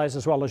generalize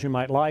as well as you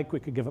might like. We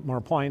could give it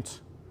more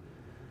points.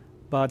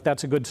 But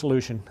that's a good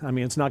solution. I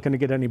mean, it's not going to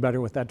get any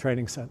better with that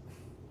training set.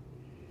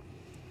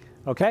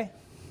 OK?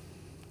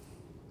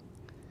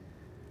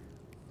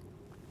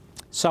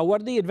 So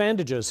what are the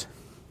advantages?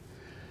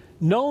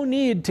 No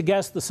need to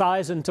guess the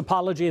size and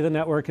topology of the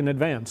network in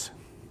advance.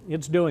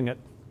 It's doing it.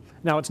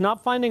 Now, it's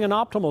not finding an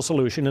optimal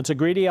solution. It's a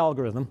greedy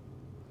algorithm.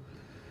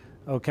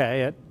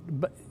 OK,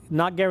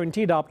 not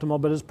guaranteed optimal,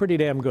 but it's pretty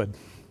damn good.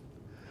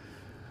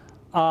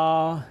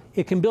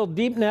 It can build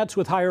deep nets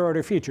with higher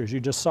order features. You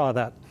just saw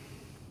that.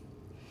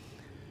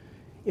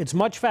 It's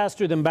much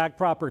faster than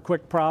backprop or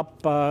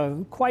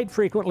quickprop. Quite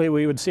frequently,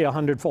 we would see a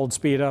 100-fold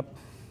speed up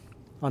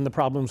on the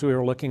problems we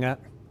were looking at.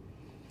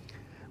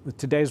 With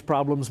today's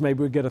problems,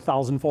 maybe we get a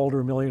 1,000-fold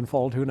or a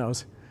million-fold, who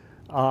knows.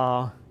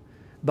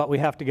 But we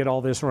have to get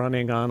all this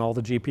running on all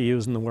the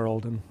GPUs in the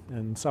world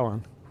and so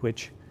on,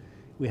 which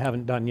we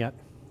haven't done yet.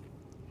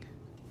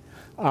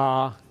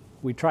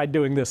 We tried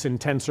doing this in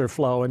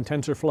TensorFlow, and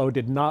TensorFlow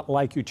did not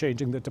like you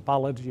changing the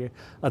topology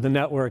of the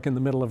network in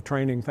the middle of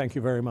training. Thank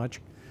you very much.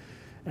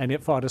 And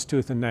it fought us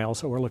tooth and nail,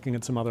 so we're looking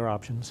at some other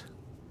options.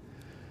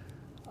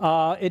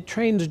 It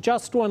trains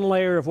just one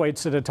layer of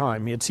weights at a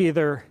time. It's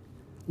either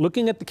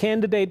looking at the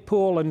candidate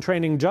pool and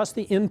training just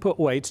the input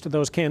weights to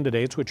those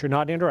candidates, which are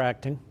not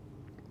interacting,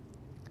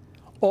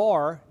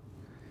 or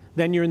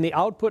then you're in the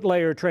output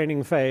layer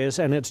training phase,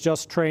 and it's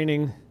just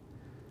training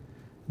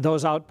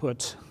those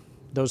outputs,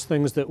 those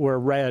things that were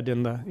red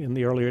in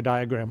the earlier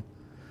diagram.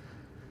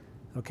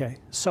 Okay,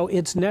 so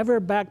it's never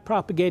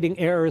backpropagating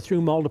error through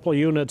multiple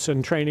units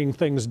and training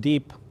things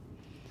deep.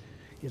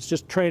 It's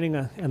just training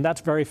and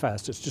that's very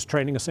fast. It's just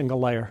training a single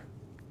layer.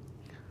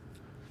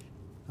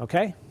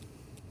 Okay?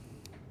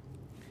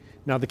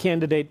 Now the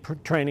candidate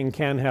training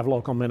can have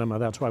local minima.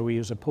 That's why we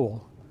use a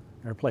pool.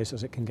 There are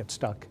places it can get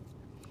stuck.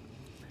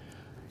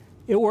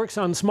 It works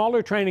on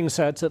smaller training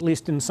sets, at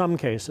least in some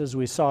cases.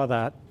 We saw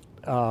that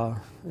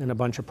in a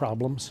bunch of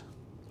problems.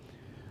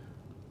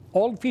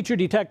 Old feature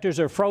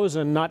detectors are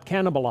frozen, not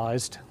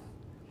cannibalized.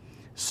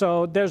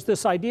 So there's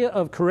this idea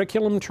of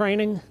curriculum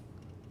training.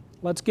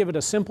 Let's give it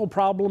a simple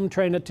problem,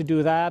 train it to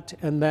do that,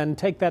 and then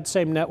take that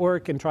same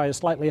network and try a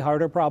slightly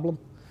harder problem.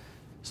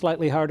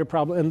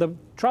 And the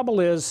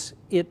trouble is,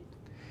 it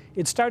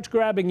starts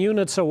grabbing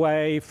units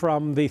away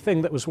from the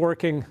thing that was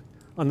working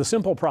on the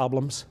simple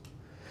problems.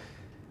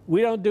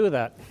 We don't do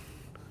that.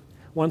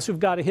 Once we've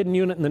got a hidden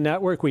unit in the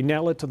network, we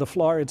nail it to the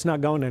floor. It's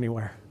not going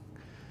anywhere.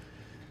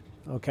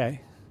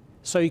 Okay?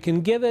 So you can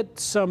give it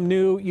some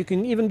new, you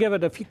can even give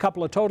it a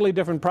couple of totally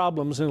different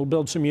problems, and it'll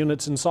build some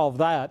units and solve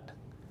that.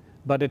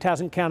 But it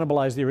hasn't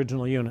cannibalized the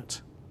original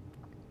units.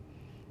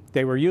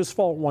 They were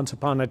useful once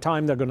upon a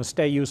time. They're going to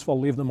stay useful.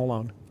 Leave them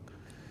alone.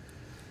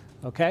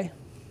 Okay?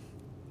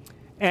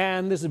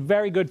 And this is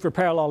very good for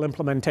parallel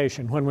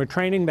implementation. When we're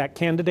training that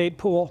candidate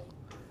pool,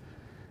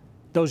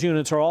 those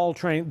units are all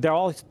trained. They're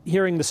all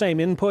hearing the same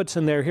inputs,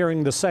 and they're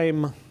hearing the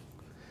same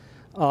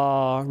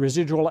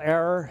residual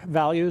error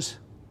values.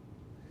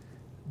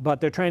 But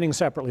they're training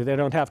separately. They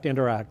don't have to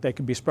interact. They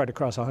can be spread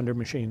across 100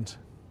 machines.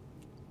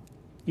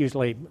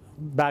 Usually,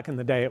 back in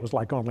the day, it was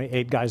like only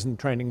 8 guys in the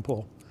training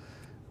pool.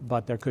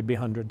 But there could be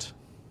hundreds.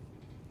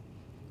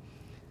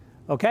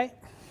 OK?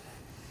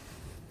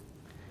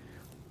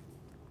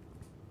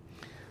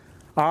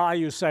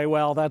 You say,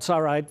 well, that's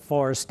all right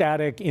for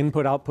static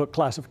input-output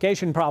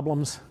classification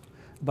problems.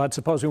 But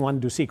suppose we want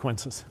to do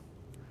sequences.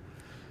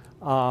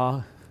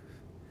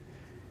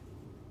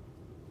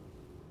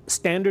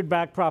 Standard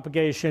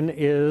backpropagation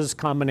is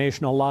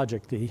combinational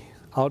logic. The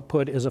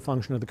output is a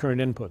function of the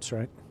current inputs,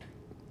 right?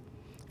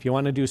 If you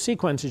want to do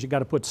sequences, you've got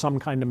to put some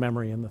kind of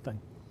memory in the thing.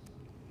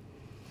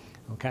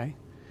 Okay?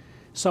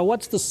 So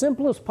what's the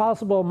simplest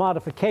possible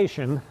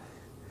modification?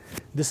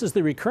 This is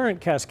the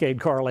recurrent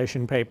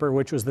Cascade-Correlation paper,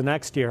 which was the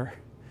next year.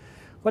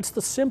 What's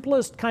the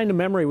simplest kind of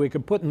memory we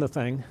could put in the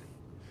thing?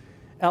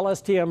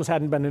 LSTMs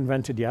hadn't been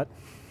invented yet.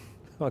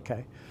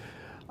 Okay.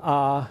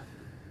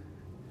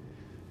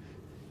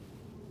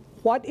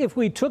 What if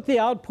we took the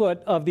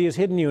output of these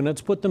hidden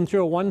units, put them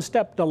through a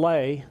one-step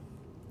delay,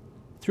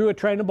 through a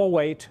trainable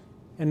weight,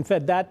 and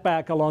fed that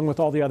back along with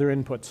all the other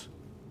inputs?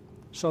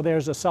 So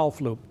there's a self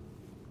loop.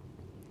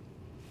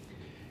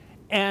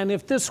 And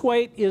if this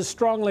weight is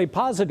strongly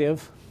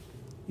positive,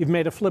 you've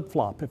made a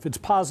flip-flop. If it's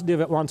positive,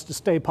 it wants to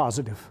stay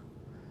positive.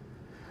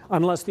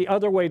 Unless the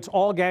other weights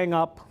all gang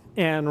up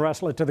and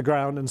wrestle it to the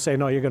ground and say,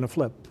 no, you're going to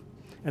flip.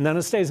 And then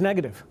it stays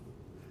negative.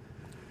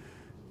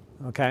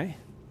 Okay?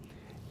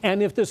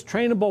 And if this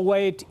trainable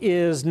weight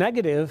is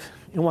negative,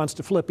 it wants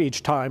to flip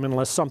each time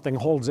unless something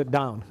holds it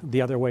down.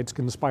 The other weights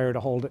conspire to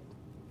hold it.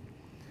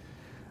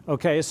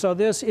 Okay, so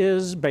this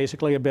is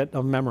basically a bit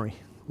of memory,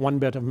 one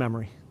bit of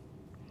memory.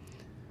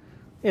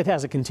 It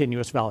has a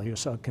continuous value,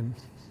 so it can,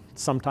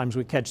 sometimes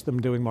we catch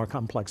them doing more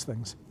complex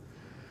things.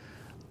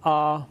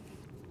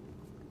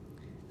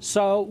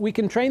 So we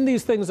can train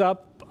these things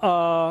up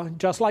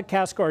just like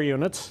CAS-core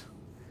units.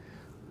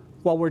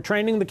 While we're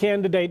training the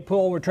candidate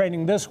pool, we're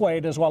training this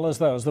weight as well as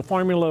those. The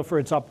formula for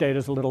its update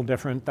is a little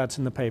different. That's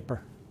in the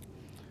paper,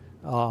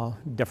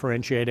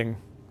 differentiating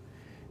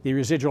the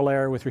residual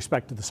error with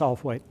respect to the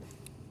self weight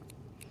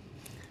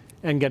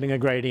and getting a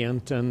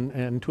gradient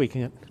and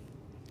tweaking it.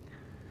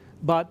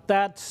 But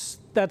that's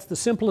the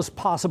simplest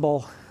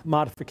possible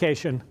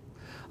modification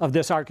of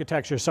this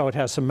architecture so it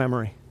has some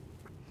memory.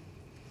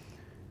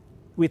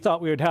 We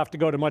thought we would have to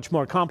go to much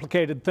more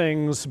complicated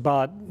things,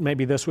 but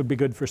maybe this would be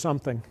good for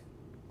something.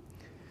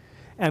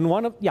 And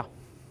one of, yeah?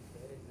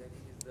 Where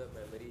exactly is the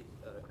memory,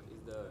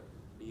 is the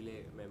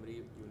delay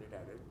memory unit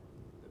added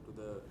to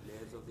the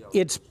layers of the output?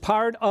 It's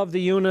part of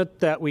the unit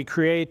that we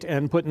create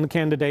and put in the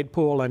candidate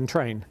pool and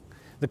train.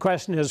 The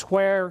question is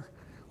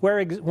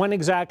when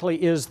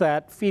exactly is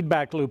that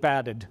feedback loop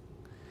added?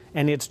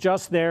 And it's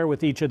just there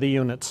with each of the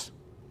units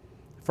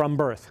from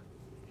birth,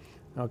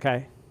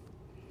 okay?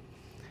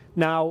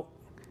 Now,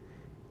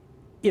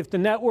 if the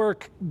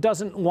network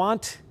doesn't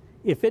want,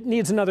 if it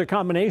needs another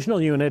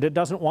combinational unit, it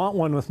doesn't want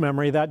one with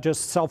memory, that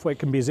just self-weight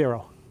can be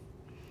 0.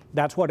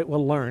 That's what it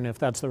will learn if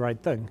that's the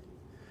right thing,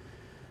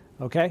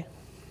 okay?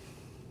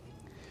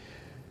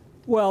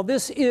 Well,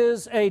 this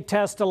is a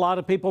test a lot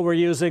of people were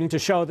using to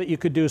show that you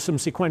could do some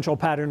sequential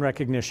pattern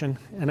recognition,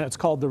 and it's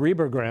called the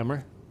Reber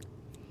grammar.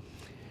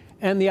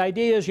 And the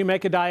idea is you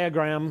make a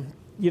diagram.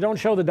 You don't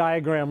show the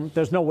diagram.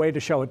 There's no way to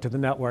show it to the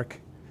network.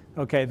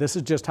 Okay, this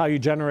is just how you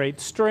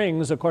generate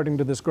strings according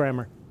to this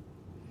grammar.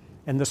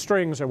 And the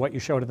strings are what you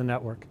show to the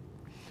network.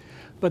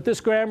 But this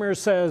grammar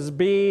says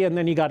B, and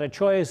then you got a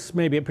choice.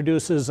 Maybe it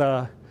produces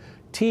a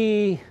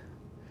T,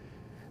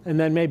 and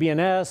then maybe an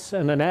S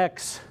and an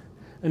X.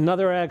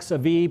 Another X, a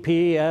V,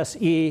 P, S,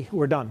 E,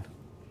 we're done.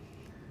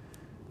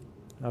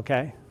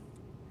 Okay?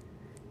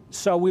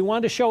 So we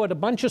want to show it a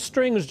bunch of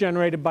strings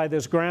generated by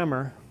this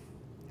grammar,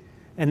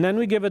 and then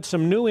we give it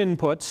some new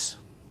inputs,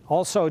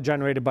 also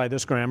generated by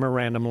this grammar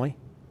randomly,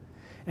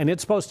 and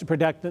it's supposed to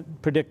predict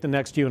the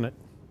next unit.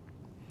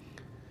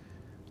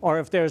 Or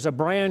if there's a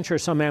branch or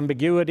some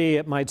ambiguity,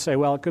 it might say,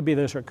 well, it could be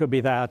this or it could be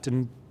that,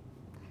 and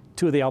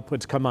 2 of the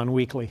outputs come on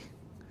weakly.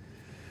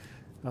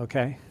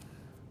 Okay?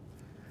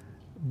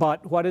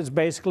 But what it's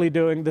basically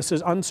doing, this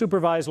is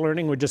unsupervised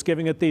learning. We're just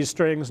giving it these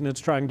strings, and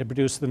it's trying to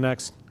produce the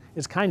next.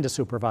 It's kind of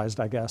supervised,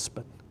 I guess,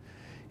 but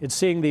it's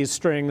seeing these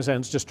strings, and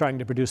it's just trying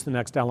to produce the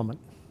next element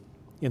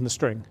in the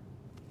string.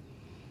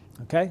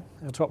 Okay?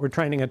 That's what we're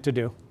training it to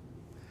do.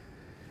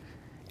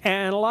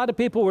 And a lot of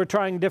people were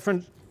trying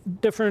different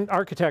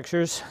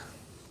architectures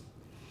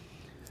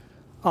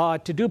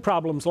to do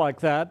problems like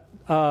that.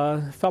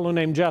 A fellow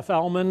named Jeff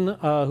Ellman,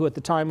 who at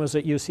the time was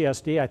at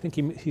UCSD, I think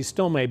he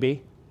still may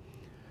be.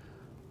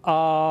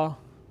 The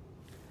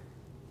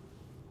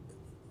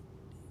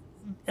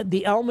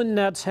Ellman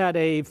nets had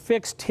a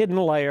fixed hidden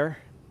layer,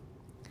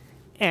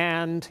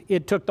 and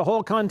it took the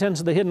whole contents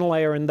of the hidden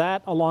layer, and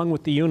that, along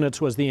with the units,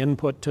 was the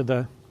input to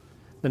the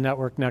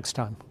network next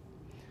time.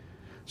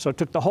 So it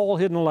took the whole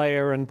hidden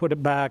layer and put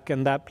it back,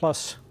 and that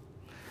plus,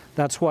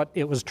 that's what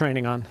it was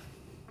training on.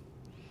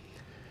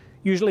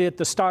 Usually at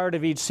the start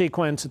of each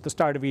sequence, at the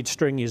start of each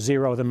string, you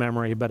 0 the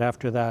memory, but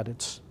after that,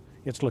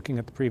 it's looking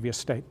at the previous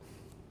state.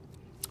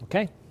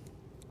 Okay?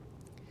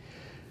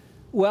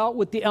 Well,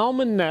 with the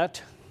Ellman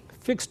net,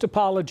 fixed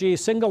topology,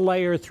 single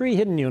layer, 3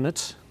 hidden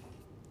units,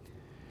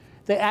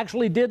 they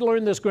actually did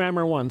learn this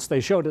grammar once.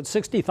 They showed it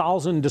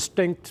 60,000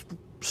 distinct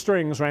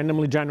strings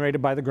randomly generated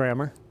by the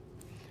grammar,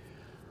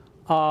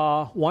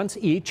 once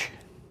each.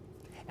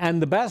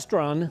 And the best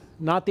run,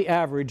 not the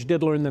average,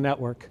 did learn the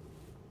network.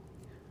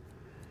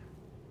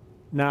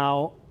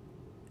 Now,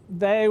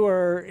 they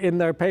were, in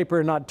their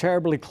paper, not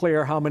terribly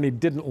clear how many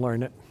didn't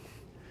learn it.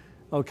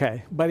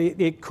 Okay, but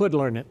it could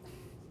learn it.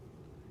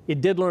 It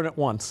did learn it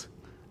once,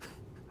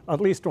 at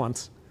least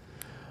once.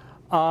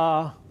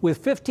 With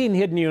 15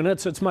 hidden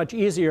units, it's much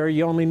easier.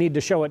 You only need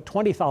to show it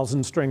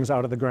 20,000 strings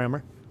out of the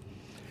grammar.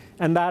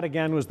 And that,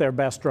 again, was their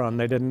best run.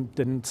 They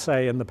didn't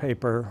say in the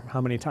paper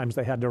how many times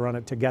they had to run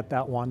it to get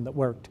that one that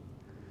worked,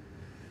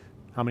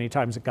 how many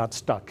times it got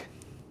stuck.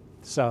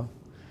 So,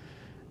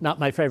 not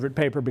my favorite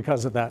paper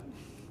because of that.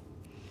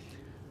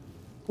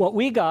 What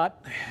we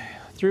got,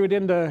 threw it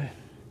into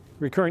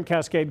recurrent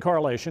cascade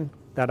correlation,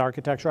 that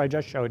architecture I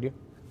just showed you.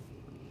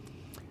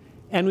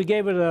 And we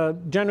gave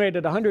it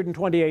generated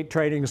 128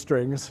 training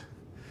strings.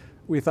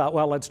 We thought,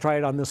 well, let's try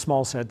it on this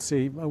small set.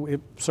 See,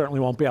 it certainly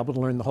won't be able to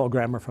learn the whole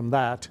grammar from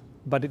that,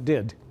 but it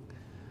did.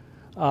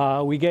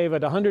 We gave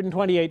it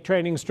 128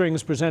 training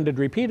strings presented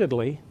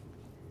repeatedly,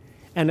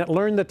 And it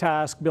learned the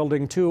task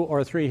building 2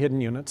 or 3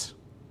 hidden units,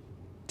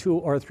 2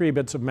 or 3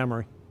 bits of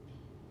memory.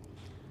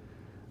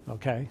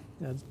 Okay,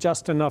 it's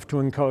just enough to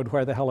encode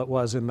where the hell it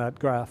was in that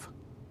graph,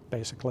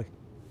 basically.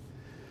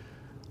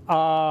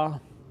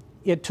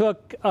 It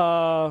took,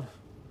 well,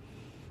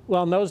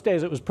 in those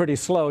days it was pretty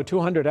slow.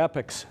 200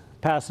 epochs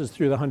passes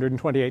through the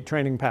 128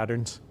 training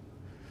patterns.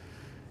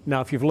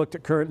 Now, if you've looked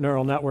at current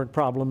neural network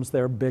problems,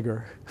 they're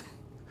bigger,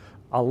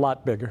 a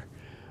lot bigger.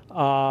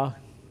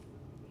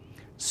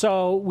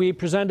 So we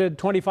presented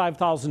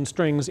 25,000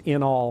 strings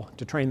in all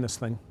to train this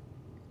thing,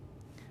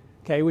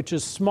 okay, which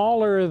is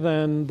smaller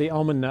than the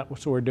Mellon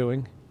networks we're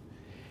doing.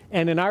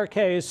 And in our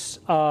case,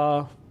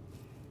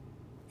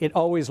 it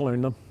always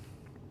learned them.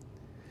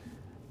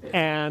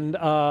 And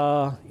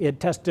it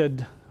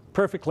tested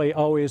perfectly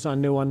always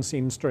on new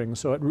unseen strings,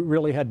 so it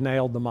really had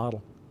nailed the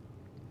model.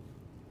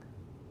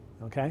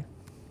 Okay?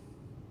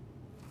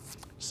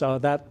 So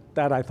that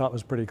I thought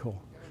was pretty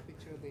cool. You have a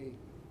picture of the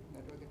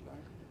network at large?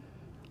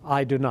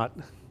 I do not.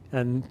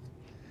 And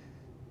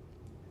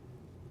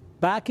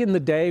back in the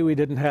day, we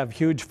didn't have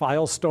huge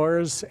file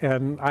stores,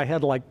 and I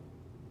had like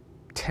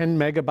 10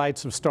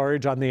 megabytes of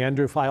storage on the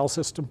Andrew file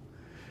system.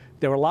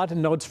 There were a lot of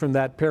notes from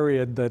that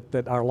period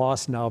that are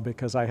lost now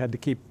because I had to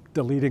keep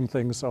deleting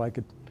things so I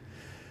could.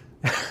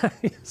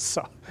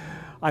 So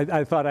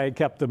I thought I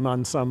kept them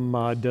on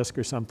some disk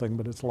or something,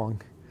 but it's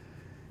long.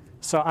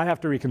 So I have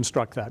to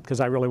reconstruct that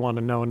because I really want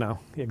to know now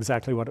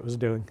exactly what it was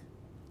doing.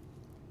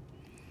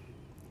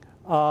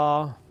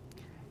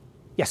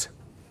 Yes?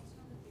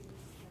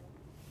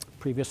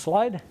 Previous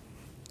slide?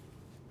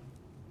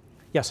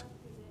 Yes?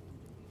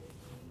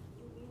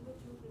 You mean that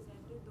you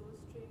presented those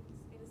strings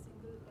in a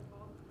single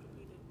epoch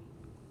repeatedly?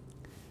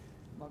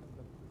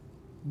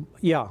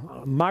 Yeah,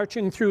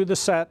 marching through the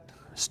set,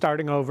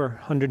 starting over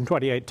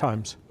 128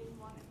 times. In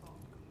one epoch,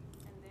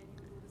 and then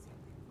you do the same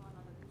thing for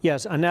another epoch.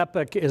 Yes, an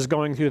epoch is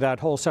going through that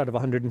whole set of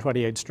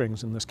 128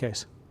 strings in this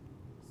case.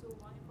 So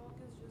one epoch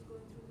is just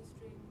going through the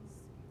strings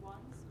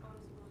once, or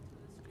is it going through the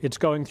strings? It's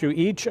going through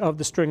each of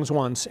the strings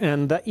once,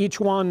 and each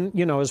one,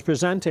 you know, is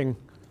presenting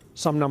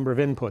some number of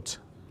inputs,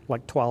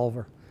 like 12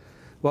 or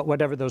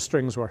whatever those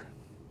strings were.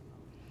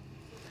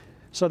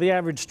 So the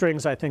average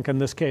strings, I think, in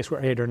this case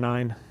were 8 or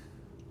 9.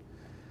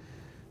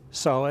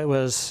 So it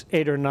was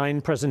 8 or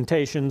 9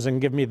 presentations and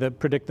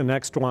predict the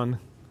next one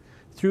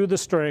through the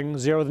string,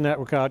 zero the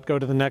network out, go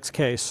to the next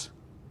case,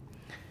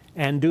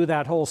 and do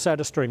that whole set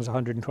of strings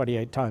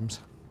 128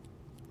 times.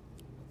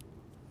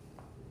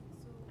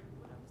 So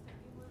what I was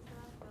thinking was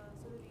that, so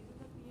the reason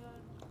that we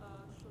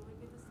are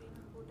showing it the same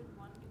input in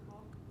one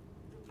epoch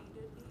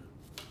repeatedly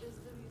is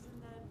the reason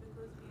that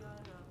because we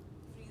are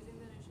freezing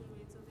the initial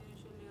weights of the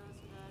initial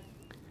layers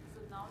so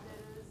now there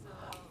is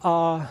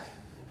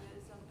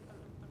some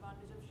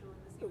advantage of showing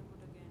the same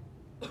input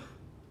again.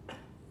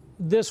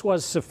 This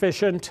was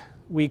sufficient.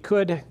 We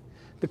could,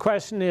 the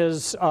question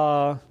is,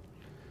 why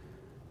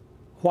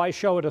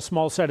show it a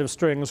small set of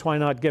strings? Why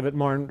not give it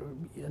more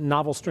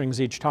novel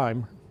strings each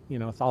time, you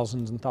know,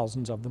 thousands and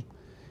thousands of them,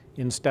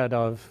 instead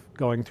of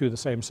going through the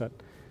same set?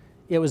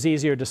 It was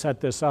easier to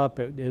set this up.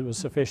 It was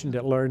sufficient.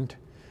 It learned,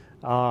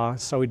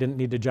 so we didn't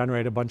need to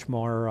generate a bunch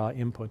more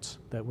inputs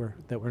that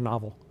were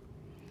novel.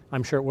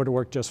 I'm sure it would have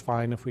worked just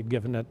fine if we'd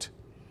given it,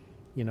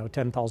 you know,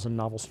 10,000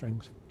 novel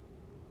strings.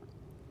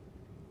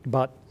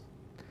 But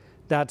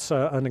that's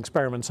an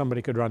experiment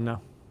somebody could run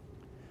now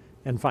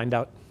and find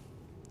out.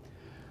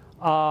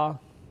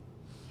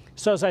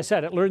 So as I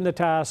said, it learned the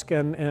task,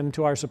 and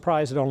to our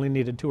surprise, it only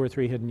needed 2 or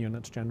 3 hidden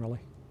units generally.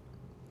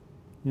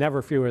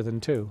 Never fewer than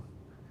 2.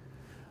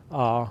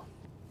 And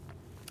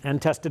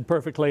tested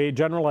perfectly,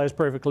 generalized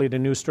perfectly to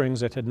new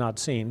strings it had not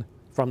seen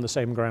from the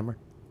same grammar.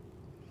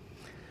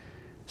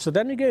 So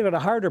then we gave it a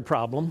harder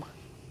problem.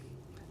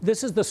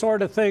 This is the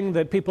sort of thing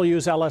that people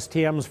use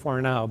LSTMs for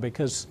now,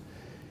 because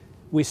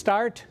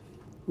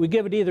we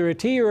give it either a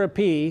T or a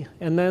P,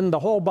 and then the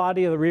whole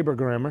body of the Reber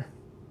grammar.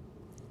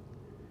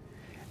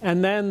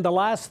 And then the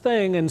last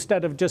thing,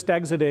 instead of just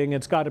exiting,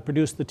 it's got to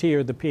produce the T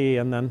or the P,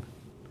 and then,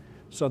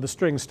 so the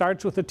string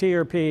starts with the T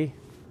or P,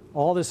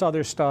 all this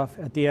other stuff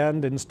at the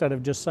end, instead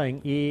of just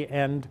saying E,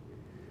 end,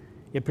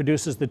 it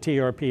produces the T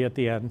or P at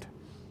the end.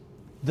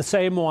 The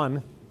same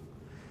one.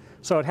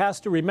 So it has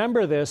to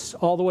remember this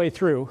all the way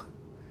through.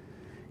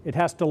 It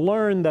has to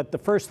learn that the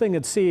first thing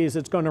it sees,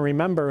 it's going to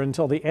remember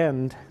until the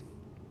end.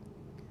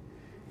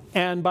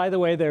 And by the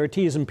way, there are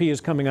T's and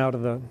P's coming out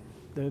of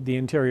the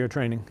interior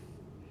training.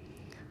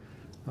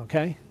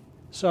 Okay?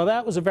 So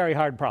that was a very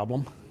hard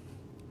problem.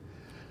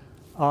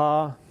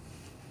 The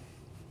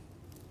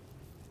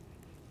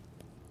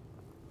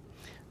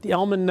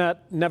Mellon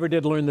net never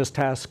did learn this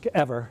task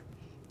ever,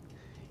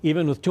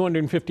 even with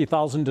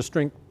 250,000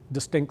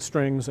 distinct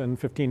strings and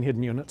 15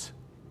 hidden units.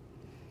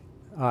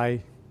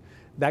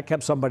 That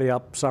kept somebody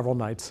up several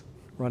nights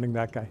running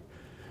that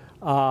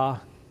guy.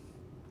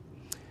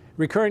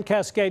 Recurrent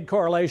cascade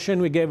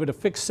correlation, we gave it a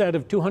fixed set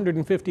of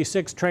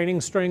 256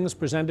 training strings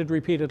presented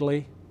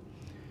repeatedly,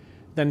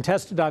 then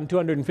tested on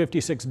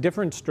 256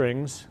 different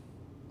strings,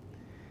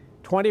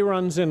 20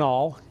 runs in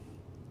all.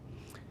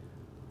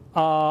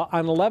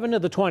 On 11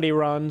 of the 20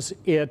 runs,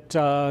 it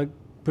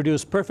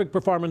produced perfect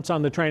performance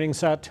on the training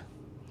set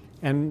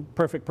and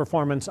perfect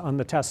performance on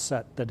the test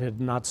set that it had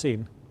not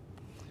seen,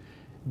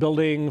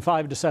 building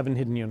 5 to 7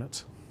 hidden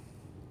units.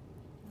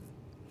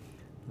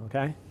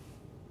 Okay?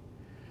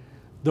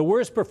 The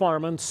worst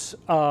performance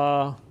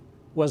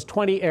was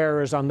 20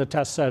 errors on the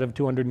test set of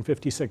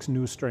 256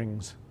 new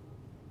strings.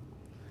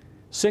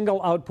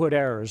 Single output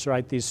errors,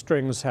 right? These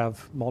strings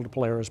have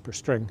multiple errors per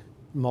string,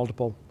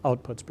 multiple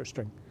outputs per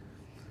string.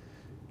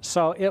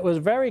 So it was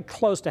very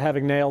close to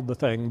having nailed the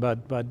thing,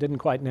 but didn't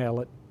quite nail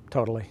it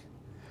totally.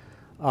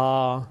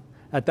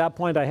 At that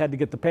point, I had to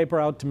get the paper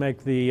out to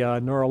make the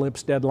neural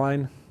IPS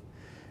deadline.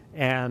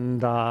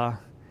 And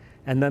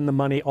then the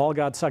money all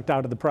got sucked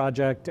out of the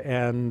project,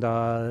 and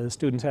the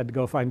students had to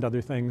go find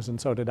other things,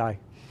 and so did I.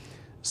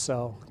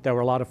 So there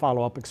were a lot of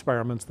follow-up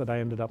experiments that I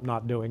ended up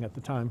not doing at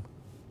the time.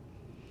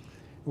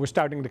 We're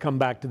starting to come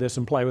back to this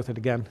and play with it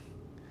again.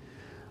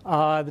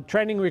 The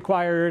training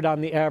required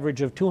on the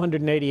average of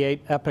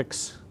 288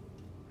 epochs,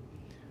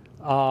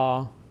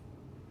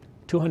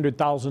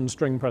 200,000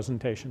 string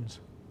presentations.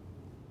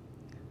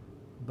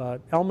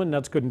 But Elman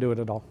Nuts couldn't do it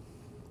at all.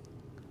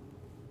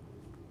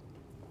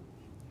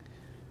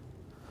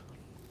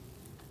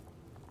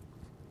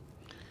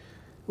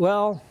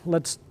 Well,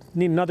 let's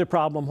need another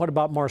problem. What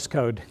about Morse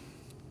code?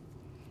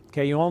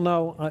 Okay, you all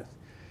know,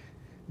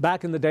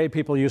 back in the day,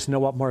 people used to know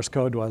what Morse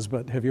code was,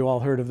 but have you all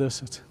heard of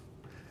this? It's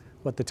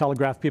what the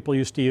telegraph people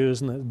used to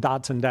use, and the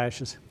dots and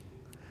dashes.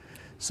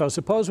 So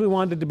suppose we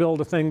wanted to build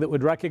a thing that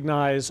would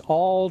recognize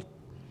all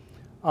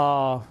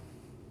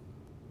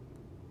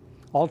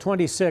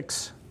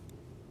 26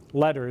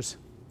 letters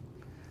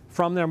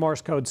from their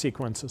Morse code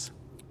sequences.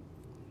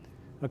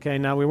 Okay,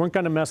 now we weren't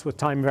going to mess with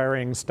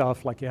time-varying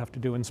stuff like you have to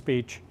do in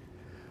speech.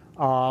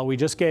 We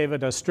just gave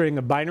it a string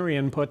of binary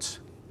inputs.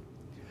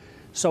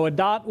 So a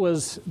dot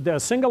was the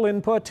single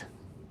input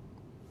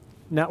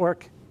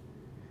network,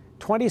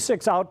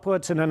 26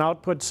 outputs, and an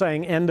output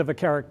saying end of a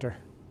character.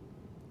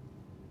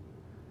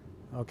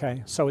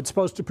 Okay, so it's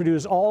supposed to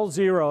produce all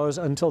zeros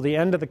until the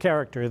end of the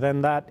character.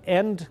 Then that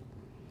end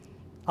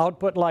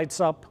output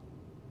lights up,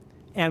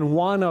 and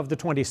one of the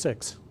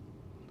 26,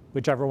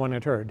 whichever one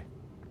it heard.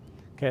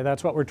 Okay,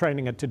 that's what we're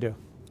training it to do.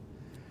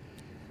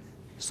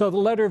 So the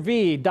letter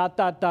V, dot,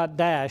 dot, dot,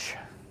 dash.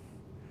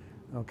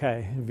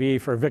 Okay, V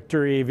for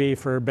victory, V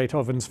for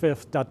Beethoven's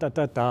Fifth, dot, dot,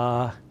 dot,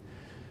 da.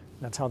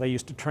 That's how they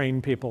used to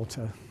train people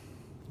to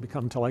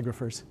become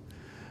telegraphers,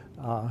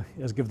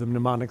 is give them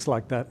mnemonics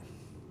like that.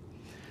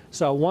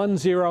 So 1,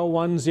 0,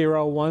 1,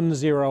 0, 1,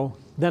 0,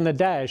 then a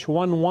dash,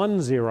 1,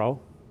 1, 0,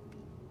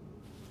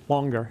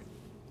 longer.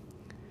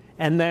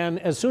 And then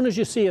as soon as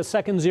you see a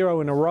second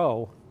 0 in a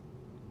row,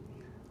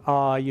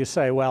 you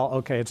say, well,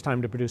 okay, it's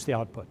time to produce the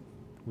output.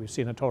 We've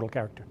seen a total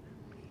character.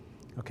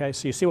 Okay,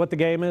 so you see what the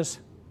game is?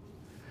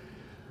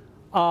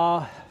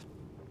 At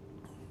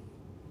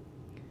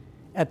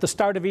the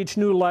start of each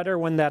new letter,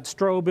 when that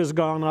strobe has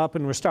gone up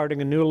and we're starting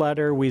a new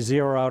letter, we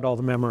zero out all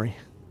the memory.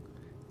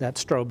 That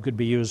strobe could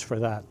be used for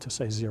that, to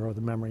say zero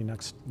the memory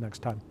next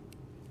time.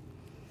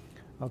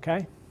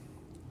 Okay?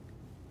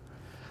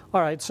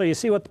 All right, so you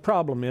see what the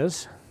problem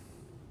is.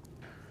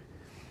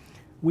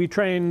 We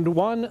trained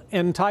one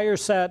entire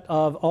set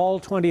of all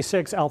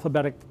 26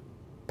 alphabetic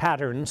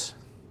patterns,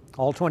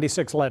 all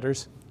 26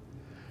 letters,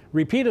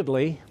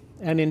 repeatedly,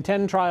 and in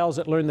 10 trials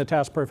it learned the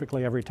task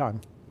perfectly every time.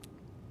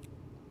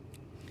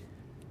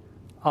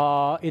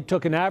 It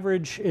took an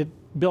average, it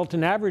built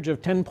an average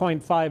of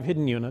 10.5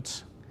 hidden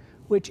units,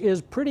 which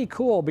is pretty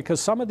cool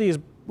because some of these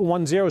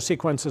 1-0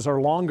 sequences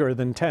are longer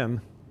than 10.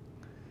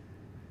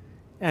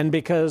 And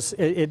because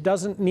it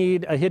doesn't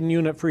need a hidden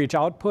unit for each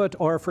output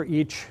or for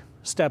each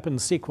step in the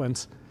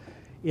sequence,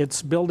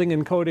 it's building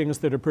encodings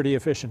that are pretty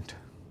efficient.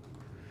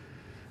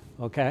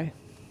 Okay?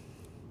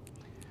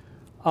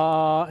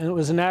 And it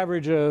was an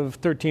average of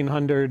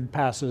 1,300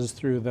 passes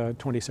through the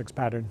 26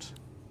 patterns,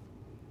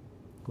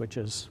 which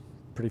is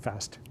pretty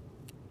fast.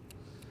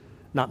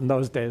 Not in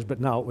those days, but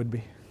now it would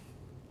be.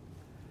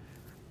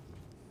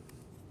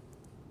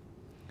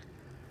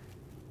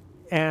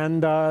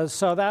 And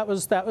so that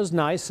was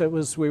nice.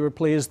 We were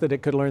pleased that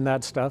it could learn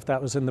that stuff.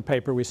 That was in the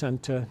paper we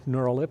sent to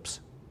neural IPS,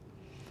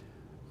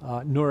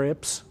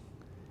 NeurIPS.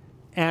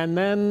 And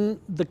then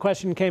the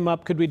question came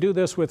up, could we do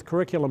this with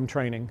curriculum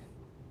training?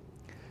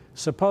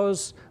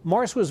 Suppose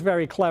Morse was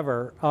very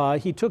clever.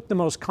 He took the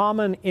most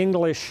common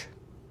English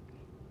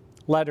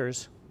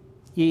letters,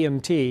 E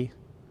and T,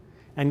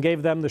 and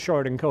gave them the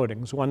short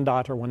encodings, 1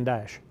 dot or 1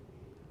 dash.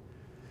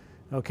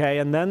 Okay,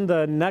 and then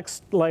the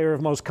next layer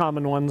of most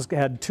common ones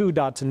had 2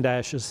 dots and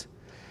dashes,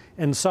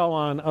 and so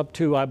on up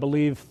to, I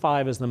believe,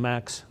 5 is the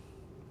max.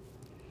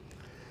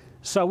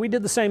 So we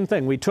did the same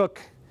thing. We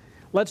took,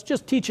 let's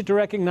just teach it to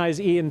recognize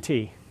E and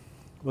T.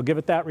 We'll give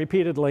it that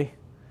repeatedly,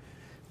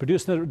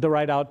 produce the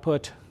right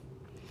output,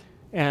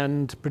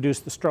 and produce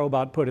the strobe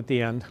output at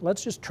the end.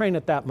 Let's just train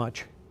it that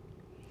much.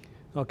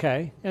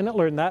 Okay, and it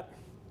learned that.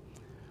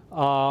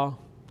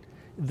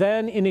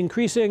 Then in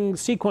increasing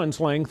sequence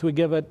length, we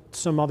give it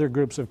some other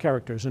groups of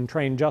characters and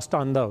train just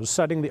on those,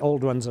 setting the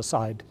old ones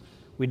aside.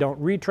 We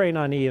don't retrain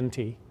on E and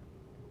T,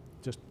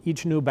 just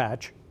each new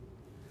batch.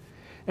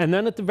 And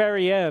then at the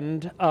very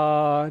end,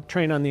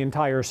 train on the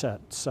entire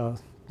set. So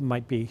it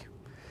might be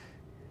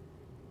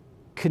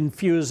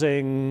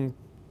confusing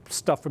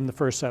stuff from the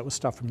first set with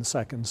stuff from the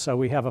second. So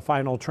we have a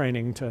final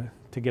training to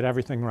get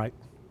everything right.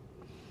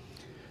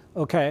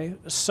 Okay,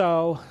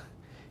 so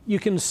you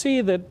can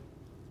see that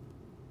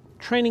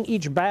training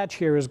each batch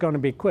here is going to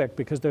be quick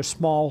because they're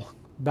small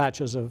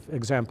batches of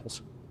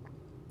examples.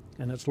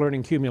 And it's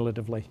learning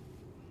cumulatively.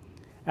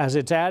 As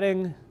it's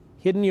adding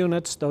hidden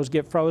units, those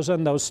get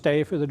frozen, those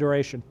stay for the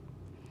duration.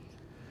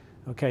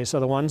 Okay,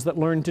 so the ones that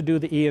learn to do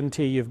the E and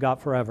T you've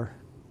got forever.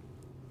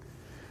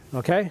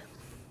 Okay?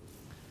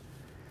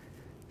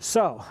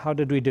 So, how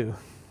did we do?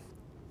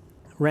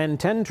 Ran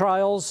 10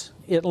 trials.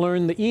 It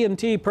learned the E and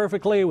T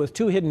perfectly with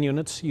 2 hidden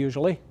units,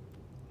 usually.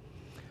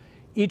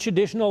 Each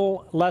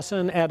additional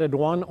lesson added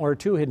 1 or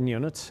 2 hidden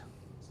units.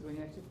 So when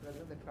you actually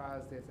present the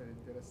trials, there's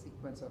a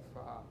sequence of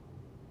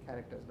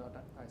characters, not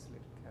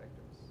isolated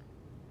characters.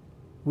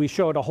 We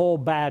showed a whole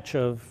batch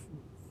of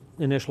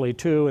initially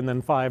 2 and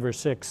then 5 or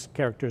 6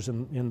 characters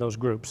in those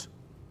groups.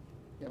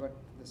 Yeah, but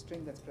the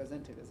string that's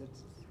presented, is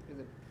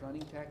it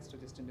running text or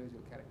just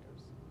individual characters?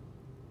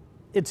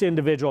 It's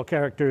individual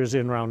characters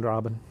in round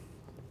robin.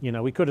 You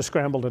know, we could have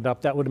scrambled it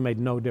up. That would have made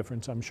no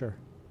difference, I'm sure.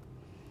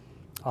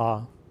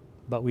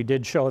 But we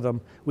did show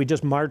them. We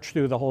just marched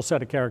through the whole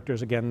set of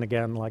characters again and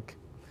again, like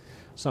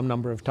some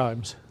number of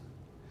times.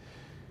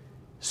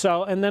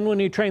 So, and then when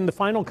you train the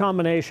final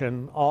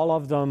combination, all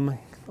of them,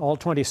 all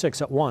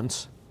 26 at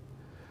once,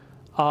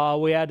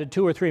 we added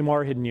 2 or 3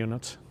 more hidden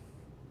units.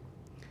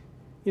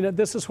 You know,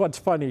 this is what's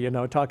funny, you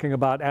know, talking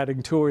about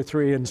adding 2 or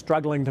 3 and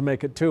struggling to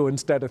make it 2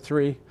 instead of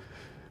 3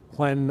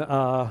 when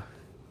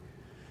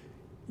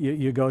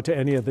you go to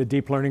any of the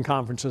deep learning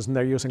conferences and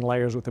they're using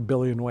layers with 1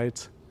 billion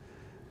weights.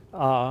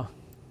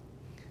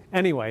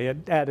 Anyway,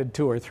 it added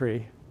 2 or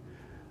 3.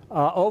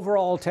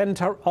 Overall,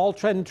 all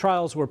 10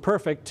 trials were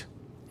perfect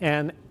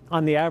and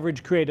on the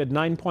average created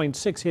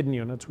 9.6 hidden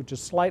units, which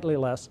is slightly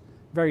less,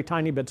 very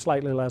tiny bit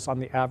slightly less on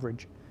the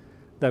average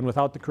than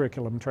without the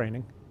curriculum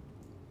training.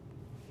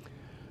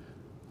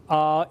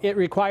 It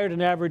required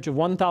an average of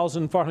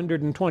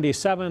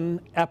 1,427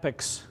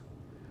 epochs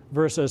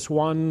versus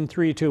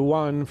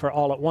 1,321 for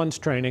all at once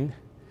training.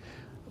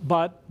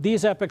 But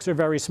these epochs are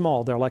very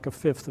small. They're like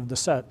 1/5 of the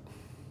set.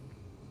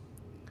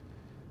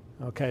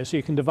 Okay, so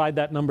you can divide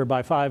that number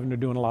by 5 and you're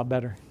doing a lot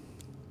better.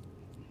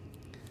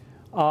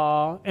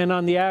 And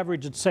on the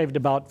average, it saved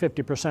about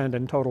 50%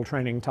 in total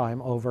training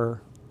time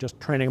over just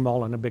training them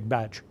all in a big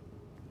batch.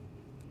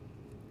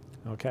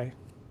 Okay.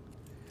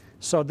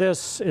 So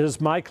this is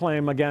my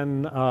claim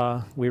again.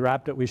 We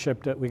wrapped it, we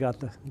shipped it, we got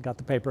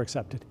the paper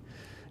accepted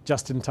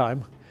just in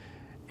time.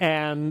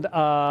 And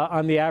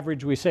on the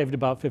average, we saved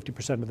about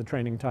 50% of the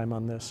training time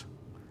on this.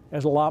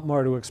 There's a lot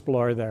more to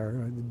explore there.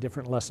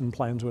 Different lesson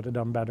plans would have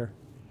done better.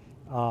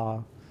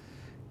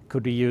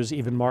 Could we use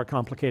even more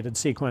complicated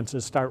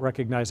sequences, start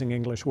recognizing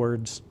English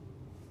words?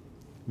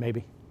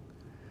 Maybe.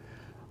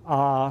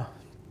 So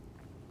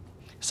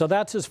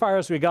that's as far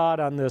as we got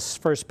on this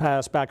first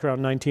pass back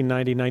around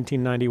 1990,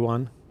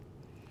 1991.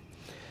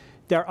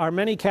 There are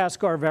many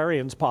CAS-score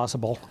variants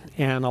possible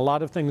and a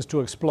lot of things to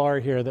explore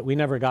here that we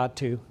never got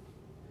to.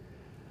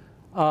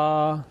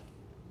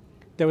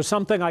 There was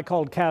something I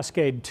called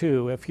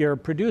Cascade-2. If you're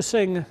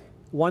producing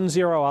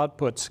 1-0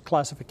 outputs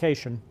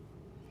classification,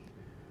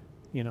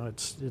 you know,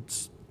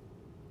 it's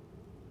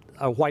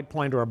a white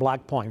point or a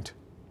black point.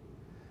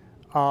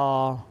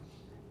 The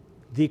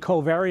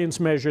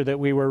covariance measure that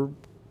we were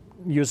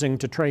using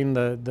to train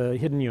the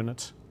hidden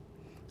units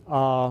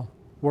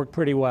worked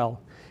pretty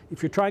well.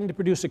 If you're trying to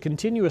produce a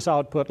continuous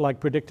output like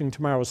predicting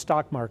tomorrow's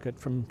stock market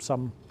from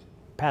some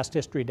past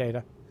history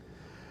data,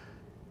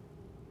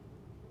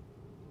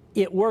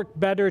 it worked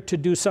better to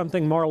do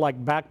something more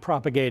like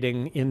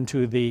backpropagating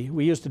into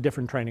we used a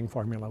different training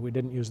formula. We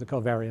didn't use the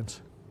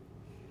covariance.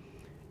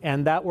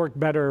 And that worked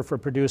better for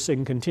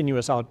producing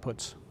continuous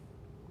outputs,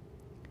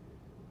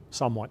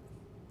 somewhat.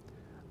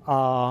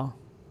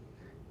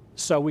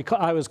 So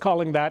I was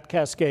calling that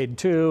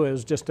Cascade-2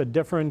 as just a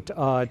different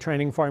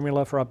training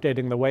formula for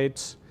updating the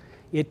weights.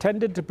 It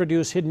tended to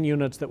produce hidden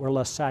units that were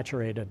less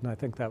saturated, and I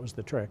think that was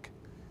the trick,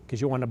 because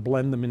you want to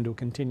blend them into a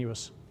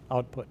continuous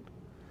output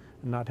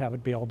and not have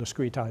it be all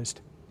discretized.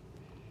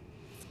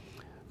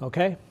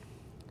 Okay,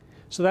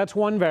 so that's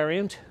one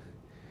variant.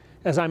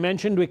 As I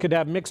mentioned, we could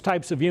have mixed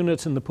types of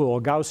units in the pool,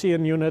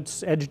 Gaussian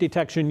units, edge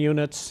detection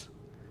units.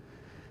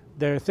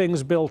 There are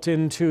things built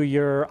into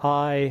your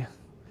eye.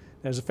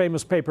 There's a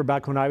famous paper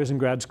back when I was in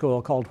grad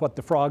school called What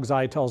the Frog's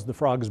Eye Tells the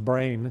Frog's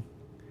Brain.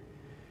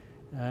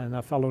 And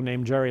a fellow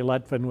named Jerry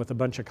Letvin with a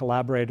bunch of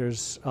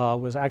collaborators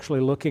was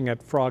actually looking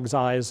at frogs'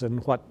 eyes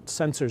and what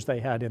sensors they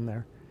had in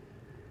there.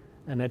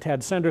 And it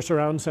had center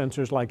surround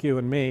sensors like you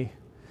and me,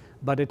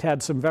 but it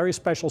had some very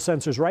special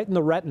sensors right in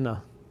the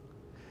retina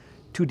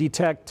to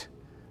detect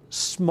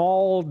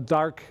small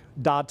dark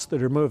dots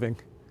that are moving.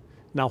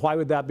 Now, why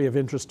would that be of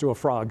interest to a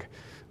frog?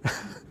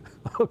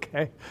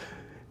 Okay.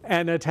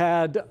 And it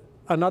had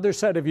another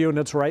set of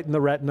units right in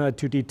the retina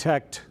to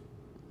detect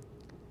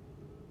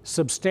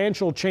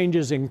substantial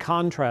changes in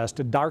contrast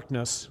to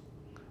darkness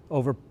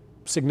over a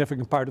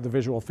significant part of the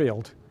visual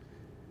field,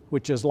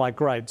 which is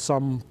like, right,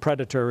 some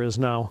predator is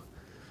now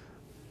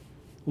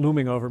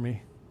looming over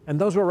me. And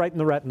those were right in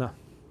the retina.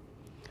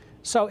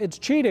 So it's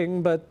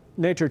cheating, but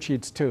nature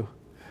cheats too.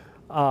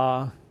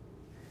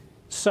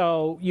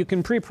 So you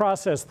can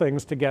pre-process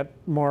things to get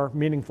more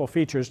meaningful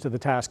features to the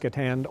task at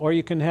hand, or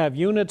you can have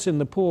units in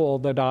the pool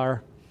that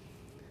are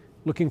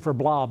looking for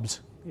blobs,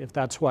 if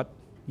that's what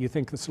you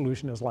think the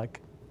solution is like.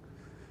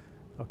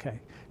 Okay.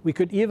 We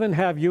could even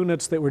have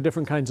units that were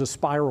different kinds of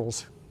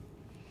spirals.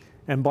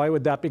 And boy,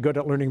 would that be good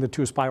at learning the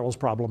two spirals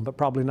problem, but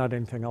probably not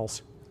anything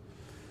else.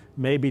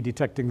 Maybe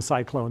detecting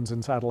cyclones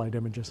in satellite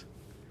images.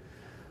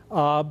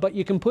 But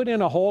you can put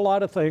in a whole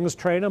lot of things,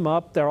 train them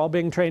up. They're all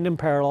being trained in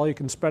parallel. You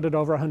can spread it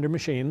over 100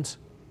 machines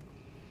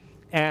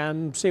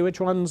and see which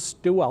ones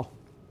do well.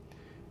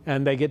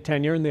 And they get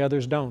tenure and the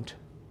others don't.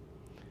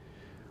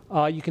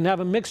 You can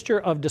have a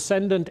mixture of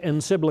descendant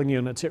and sibling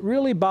units. It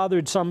really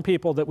bothered some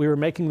people that we were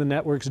making the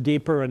networks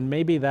deeper, and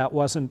maybe that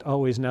wasn't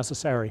always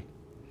necessary.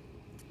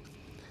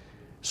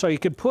 So you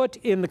could put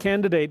in the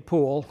candidate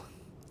pool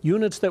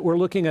units that were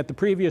looking at the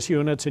previous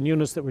units and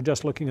units that were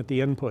just looking at the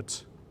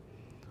inputs,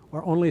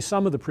 or only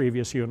some of the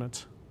previous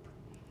units,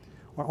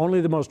 or only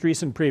the most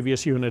recent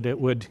previous unit. It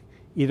would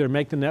either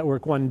make the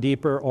network one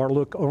deeper or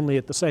look only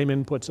at the same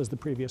inputs as the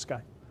previous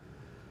guy.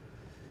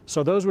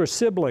 So those were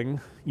sibling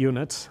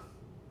units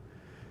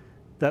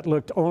that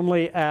looked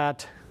only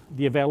at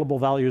the available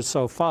values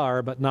so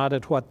far, but not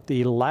at what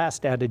the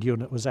last added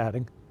unit was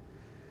adding.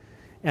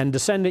 And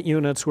descendant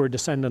units were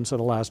descendants of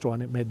the last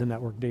one. It made the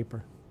network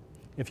deeper.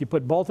 If you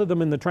put both of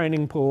them in the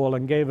training pool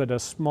and gave it a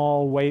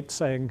small weight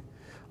saying,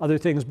 other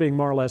things being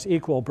more or less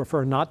equal,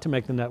 prefer not to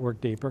make the network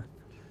deeper,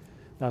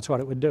 that's what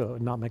it would do. It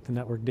would not make the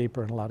network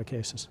deeper in a lot of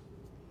cases.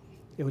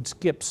 It would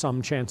skip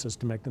some chances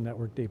to make the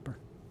network deeper.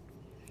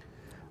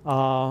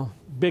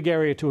 Big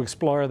area to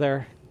explore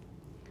there.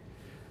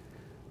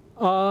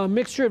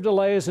 Mixture of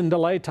delays and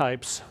delay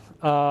types.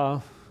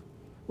 Well,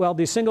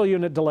 these single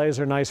unit delays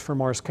are nice for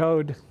Morse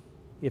code,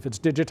 if it's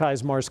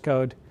digitized Morse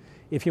code.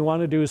 If you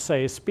want to do,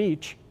 say,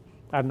 speech,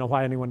 I don't know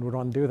why anyone would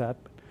want to do that,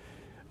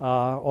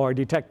 or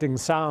detecting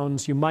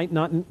sounds, you might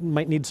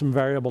need some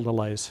variable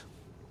delays.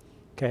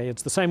 Okay,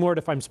 it's the same word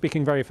if I'm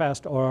speaking very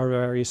fast or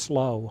very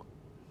slow.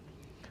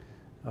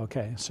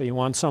 Okay, so you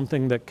want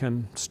something that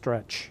can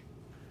stretch.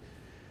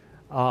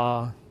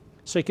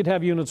 So you could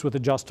have units with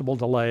adjustable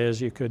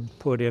delays. You could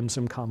put in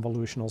some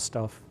convolutional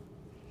stuff.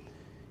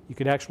 You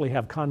could actually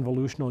have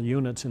convolutional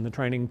units in the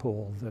training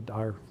pool that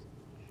are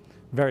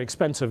very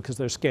expensive because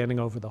they're scanning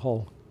over the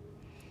whole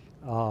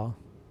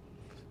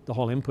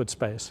input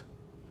space.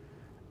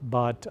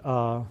 But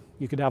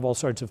you could have all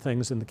sorts of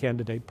things in the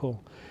candidate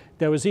pool.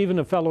 There was even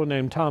a fellow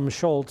named Tom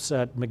Schultz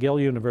at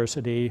McGill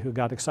University who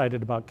got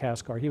excited about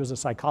Cascade. He was a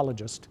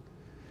psychologist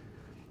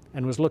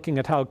and was looking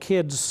at how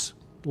kids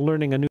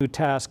learning a new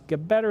task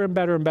get better and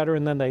better and better,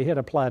 and then they hit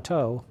a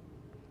plateau.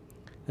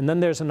 And then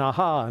there's an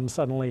aha, and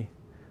suddenly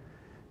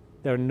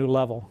they're at a new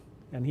level.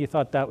 And he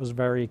thought that was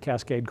very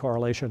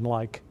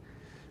Cascade-Correlation-like.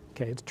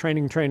 Okay, it's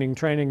training, training,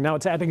 training. Now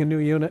it's adding a new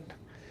unit,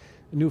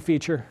 a new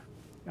feature.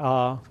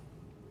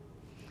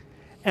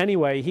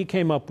 Anyway, he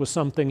came up with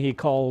something he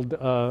called,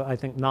 I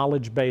think,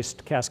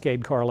 knowledge-based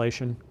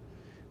Cascade-Correlation,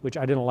 which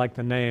I didn't like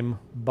the name,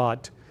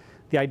 but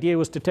the idea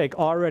was to take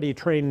already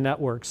trained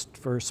networks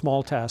for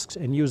small tasks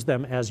and use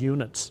them as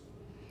units.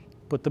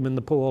 Put them in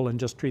the pool and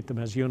just treat them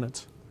as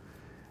units.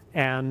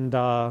 And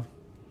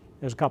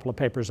there's a couple of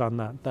papers on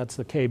that. That's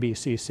the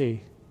KBCC.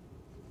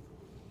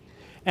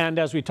 And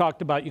as we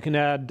talked about, you can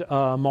add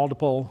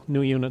multiple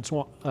new units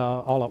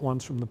all at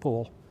once from the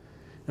pool.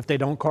 If they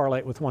don't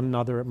correlate with one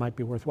another, it might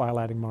be worthwhile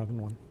adding more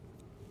than one.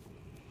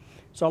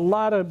 So a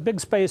lot of big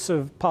space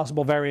of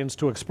possible variants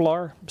to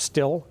explore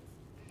still.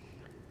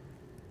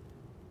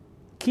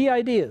 Key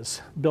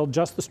ideas: build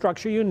just the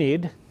structure you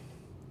need.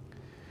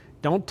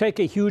 Don't take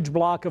a huge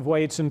block of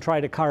weights and try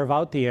to carve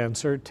out the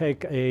answer.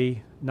 Take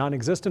a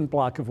non-existent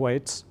block of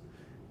weights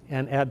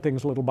and add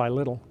things little by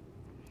little.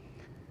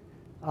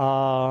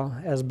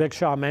 As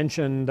Bikshaw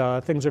mentioned,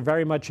 things are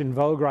very much in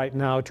vogue right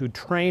now to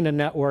train a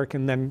network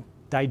and then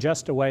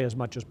digest away as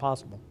much as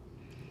possible.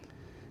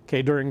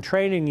 Okay, during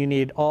training you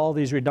need all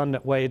these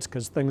redundant weights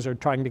because things are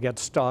trying to get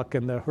stuck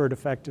and the herd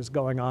effect is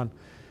going on.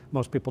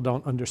 Most people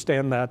don't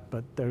understand that,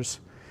 but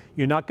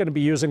you're not going to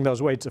be using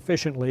those weights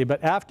efficiently.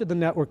 But after the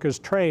network is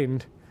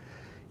trained,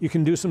 you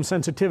can do some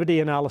sensitivity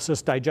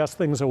analysis, digest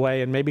things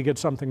away, and maybe get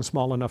something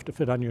small enough to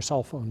fit on your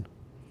cell phone.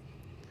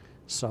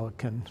 So it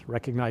can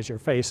recognize your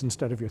face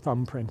instead of your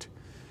thumbprint.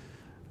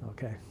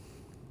 Okay.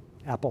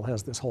 Apple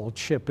has this whole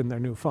chip in their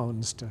new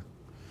phones to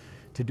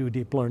do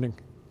deep learning,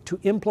 to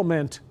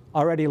implement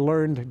already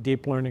learned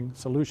deep learning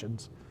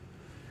solutions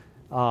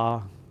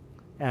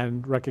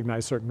and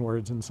recognize certain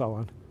words and so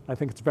on. I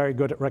think it's very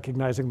good at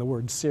recognizing the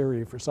word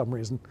Siri for some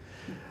reason.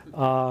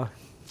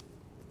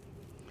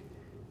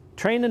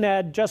 Train and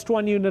add just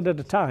 1 unit at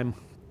a time.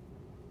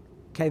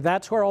 Okay,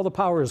 that's where all the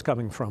power is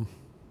coming from.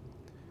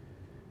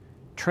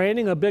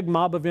 Training a big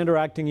mob of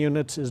interacting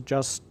units is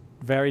just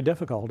very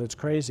difficult. It's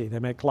crazy. They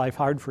make life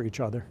hard for each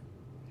other.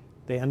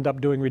 They end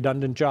up doing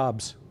redundant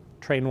jobs.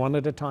 Train 1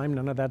 at a time,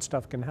 none of that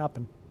stuff can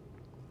happen.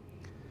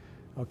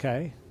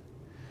 Okay,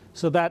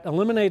 so that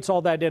eliminates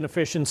all that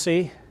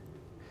inefficiency.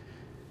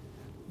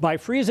 By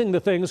freezing the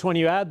things, when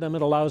you add them,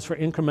 it allows for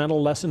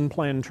incremental lesson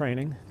plan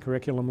training,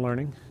 curriculum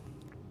learning.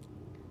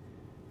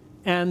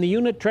 And the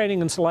unit training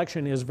and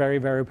selection is very,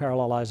 very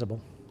parallelizable.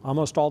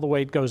 Almost all the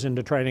weight goes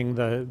into training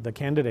the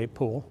candidate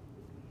pool.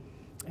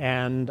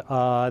 And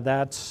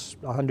that's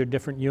 100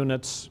 different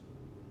units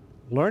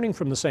learning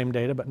from the same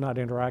data, but not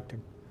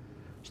interacting.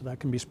 So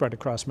that can be spread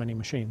across many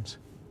machines,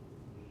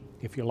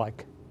 if you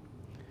like.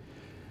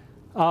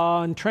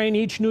 And train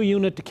each new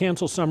unit to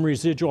cancel some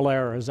residual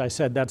error. As I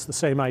said, that's the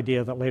same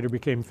idea that later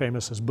became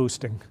famous as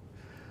boosting.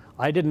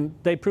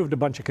 They proved a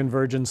bunch of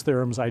convergence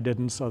theorems, I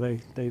didn't, so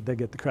they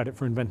get the credit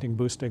for inventing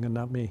boosting and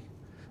not me.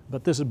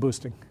 But this is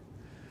boosting.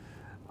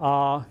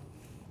 So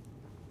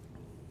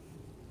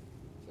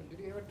did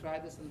you ever try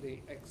this in the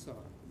XOR?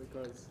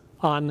 Because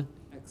On,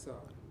 XOR,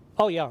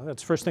 oh yeah,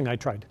 that's the first thing I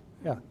tried,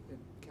 yeah. it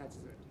catches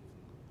it.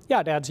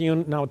 Yeah, it adds a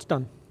unit, now it's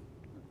done.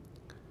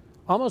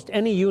 Almost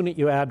any unit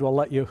you add will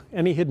let you,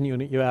 any hidden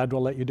unit you add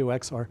will let you do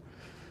XOR.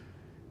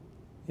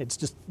 It's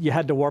just, you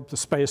had to warp the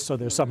space so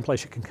there's some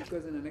place you can get.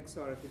 Because in an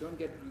XOR, if you don't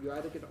get, you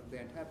either get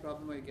the entire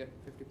problem or you get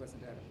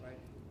 50% error, right?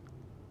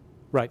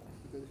 Right,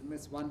 Because if you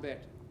miss 1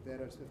 bit, the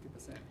error is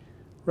 50%.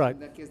 right. In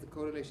that case, the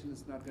correlation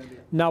is not going to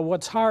be. Now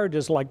what's hard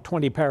is like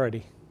 20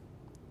 parity,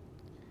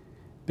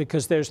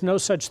 because there's no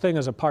such thing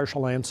as a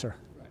partial answer.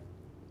 Right.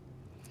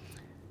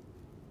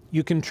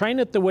 You can train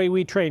it the way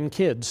we train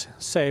kids.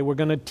 Say, we're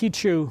going to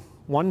teach you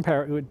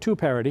 2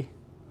 parity,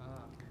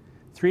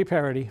 3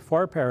 parity,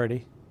 4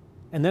 parity,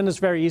 and then it's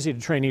very easy to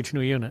train each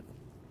new unit.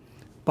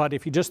 But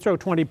if you just throw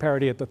 20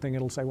 parity at the thing,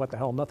 it'll say, what the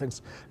hell,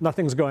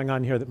 nothing's going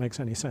on here that makes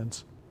any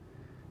sense.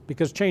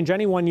 Because change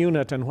any 1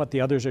 unit and what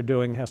the others are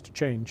doing has to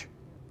change.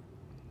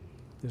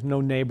 There's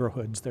no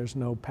neighborhoods, there's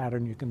no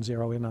pattern you can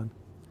zero in on.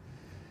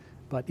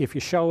 But if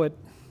you show it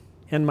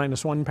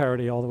n-1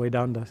 parity all the way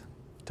down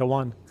to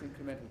 1, It's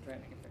incremental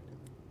training, effectively.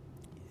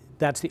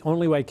 that's the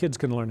only way kids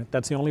can learn it.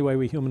 That's the only way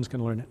we humans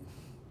can learn it.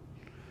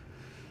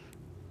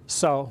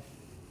 So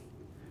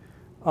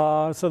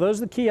those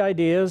are the key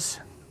ideas.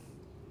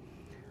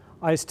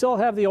 I still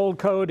have the old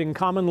code in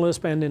Common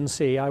Lisp and in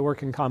C. I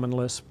work in Common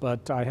Lisp,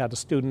 but I had a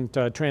student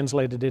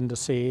translate it into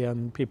C,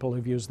 and people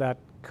who've used that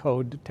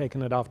code,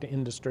 taken it off to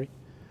industry.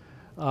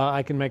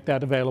 I can make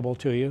that available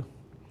to you.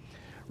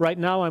 Right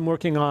now I'm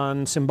working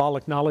on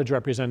symbolic knowledge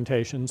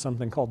representation,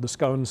 something called the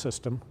SCONE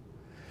system.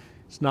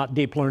 It's not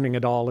deep learning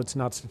at all. It's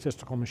not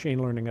statistical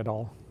machine learning at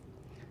all.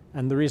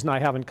 And the reason I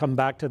haven't come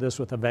back to this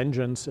with a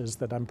vengeance is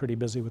that I'm pretty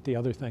busy with the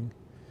other thing.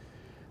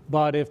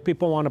 But if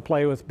people want to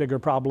play with bigger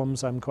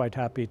problems, I'm quite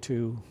happy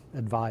to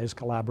advise,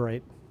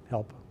 collaborate,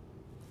 help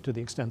to the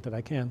extent that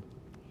I can.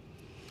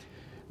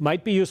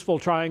 Might be useful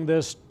trying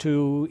this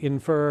to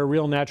infer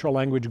real natural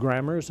language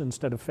grammars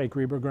instead of fake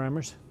Reber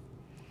grammars,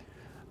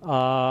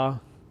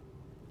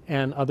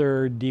 and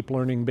other deep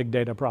learning big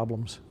data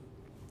problems.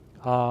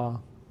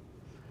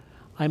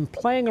 I'm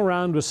playing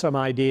around with some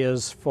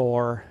ideas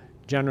for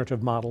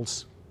generative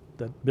models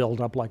that build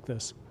up like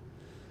this.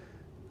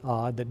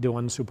 That do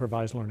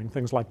unsupervised learning,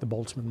 things like the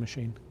Boltzmann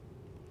machine.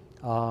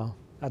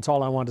 That's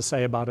all I want to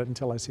say about it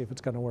until I see if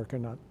it's going to work or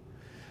not.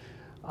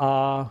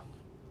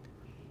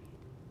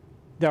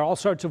 There are all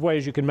sorts of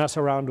ways you can mess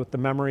around with the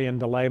memory and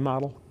delay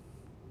model.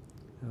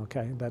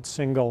 Okay, that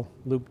single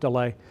loop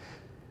delay.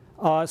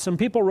 Some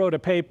people wrote a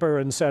paper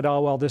and said,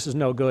 oh, well, this is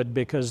no good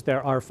because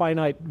there are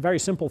very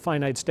simple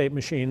finite state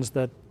machines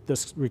that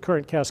this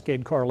recurrent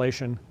cascade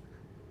correlation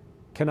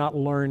cannot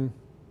learn,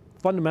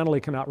 fundamentally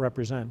cannot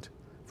represent.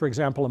 For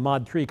example, a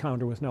mod 3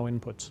 counter with no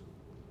inputs.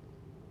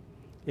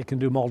 It can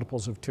do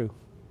multiples of 2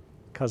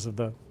 because of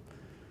the.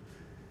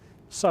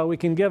 So we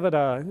can give it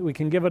a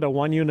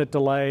 1 unit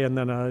delay and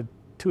then a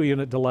 2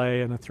 unit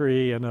delay and a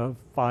 3 and a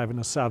 5 and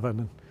a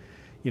 7,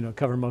 and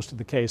cover most of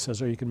the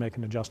cases, or you can make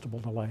an adjustable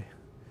delay.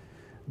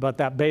 But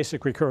that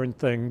basic recurrent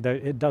thing,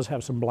 it does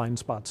have some blind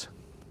spots.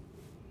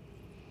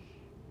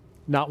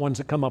 Not ones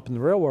that come up in the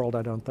real world,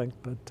 I don't think.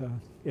 But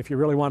if you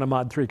really want a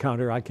mod 3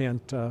 counter, I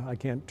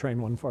can't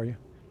train one for you.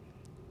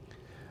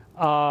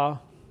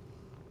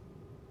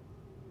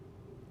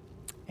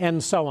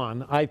 And so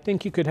on. I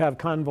think you could have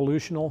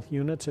convolutional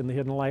units in the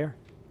hidden layer.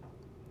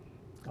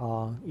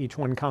 Each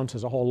one counts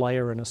as a whole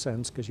layer in a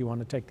sense, because you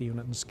want to take the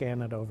unit and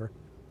scan it over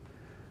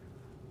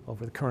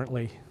the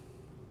currently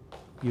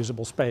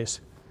usable space.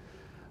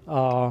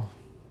 And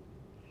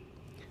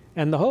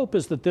the hope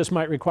is that this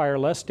might require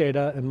less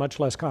data and much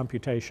less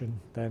computation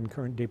than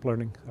current deep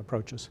learning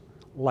approaches,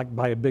 like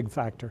by a big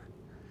factor.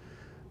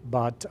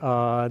 But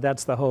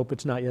that's the hope.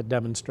 It's not yet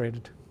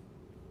demonstrated.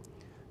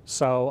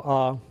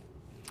 So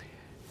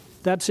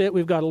That's it.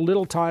 We've got a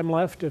little time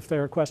left if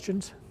there are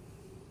questions.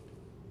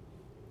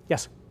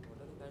 Yes? What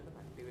are the kind of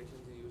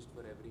activations you used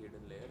for every hidden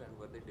layer, and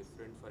were they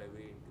different for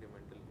every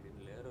incremental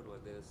hidden layer, or were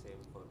they the same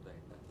for the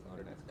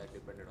entire, or that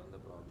depended on the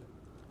problem?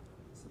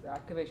 So the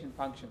activation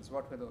functions,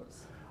 what were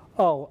those?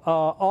 Oh,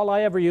 all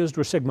I ever used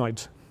were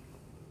sigmoids.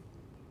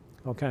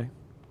 Okay.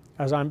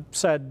 As I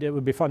said, it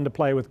would be fun to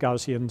play with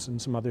Gaussians and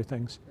some other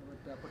things.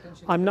 They would,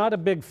 potentially I'm not a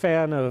big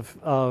fan of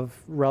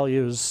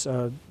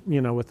ReLUs,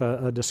 you know, with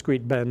a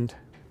discrete bend,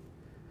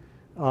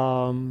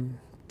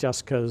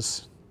 just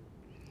because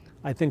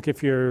I think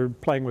if you're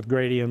playing with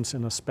gradients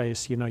in a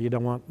space, you know, you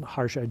don't want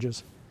harsh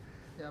edges.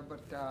 Yeah,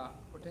 but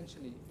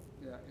potentially,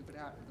 yeah,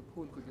 the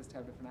pool could just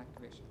have different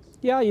activations.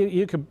 Yeah,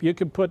 you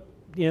could put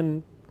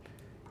in,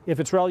 if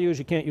it's ReLUs,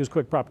 you can't use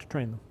quick prop to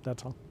train them.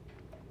 That's all,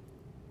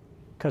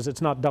 because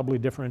it's not doubly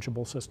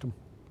differentiable system.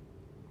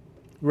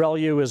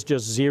 ReLU is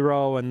just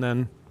 0, and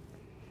then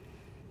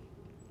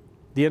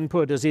the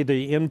input is either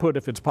the input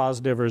if it's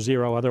positive or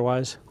 0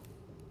 otherwise.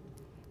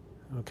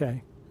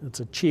 Okay, it's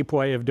a cheap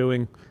way of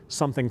doing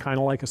something kind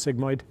of like a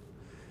sigmoid,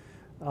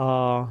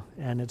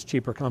 and it's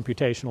cheaper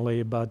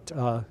computationally,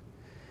 but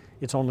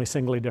it's only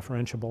singly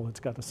differentiable. It's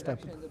got a It step.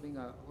 actually ends up being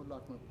a whole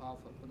lot more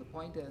powerful. But the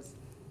point is,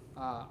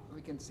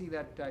 we can see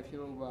that if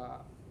you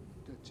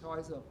the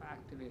choice of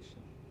activation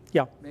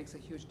Yeah, makes a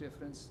huge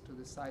difference to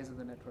the size of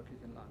the network you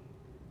can learn.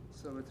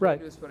 So with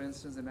Right. ReLUs, for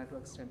instance, the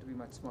networks tend to be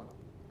much smaller.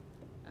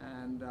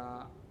 And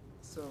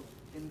so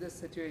in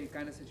this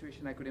kind of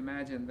situation, I could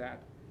imagine that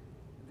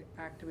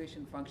the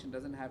activation function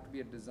doesn't have to be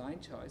a design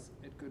choice.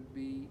 It could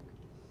be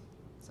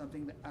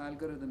something the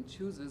algorithm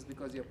chooses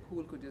because your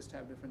pool could just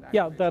have different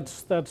activations. yeah,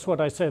 that's what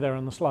I say there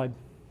on the slide.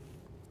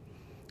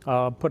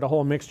 Put a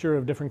whole mixture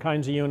of different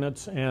kinds of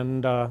units,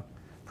 and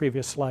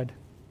previous slide.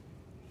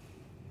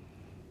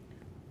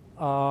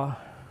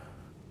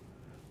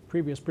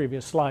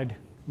 Previous slide.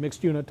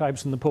 Mixed unit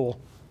types in the pool.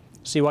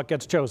 See what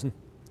gets chosen.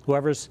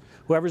 Whoever's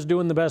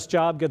doing the best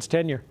job gets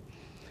tenure.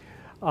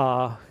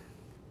 Modulo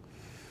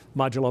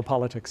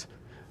politics.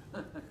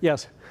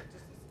 Yes? Does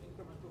this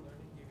incremental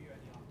learning give you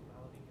any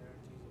optimality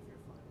guarantees of your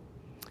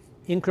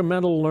final?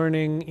 Incremental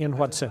learning in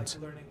what Just sense?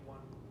 like learning one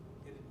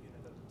hidden unit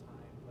at a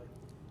time, like,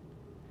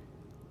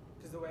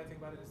 because the way I think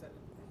about it is that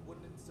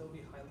wouldn't it still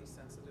be highly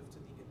sensitive to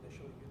the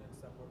initial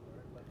units that were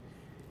learned? Like,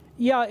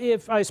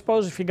 Yeah, I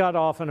suppose if you got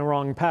off on a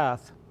wrong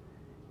path.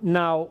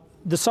 Now,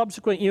 the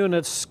subsequent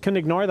units can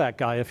ignore that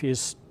guy if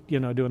he's, you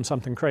know, doing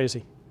something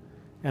crazy.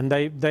 And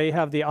they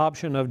have the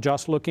option of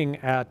just looking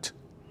at,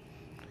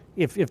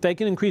 if they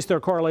can increase their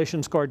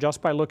correlation score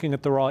just by looking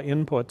at the raw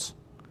inputs,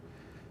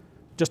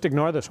 just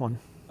ignore this one.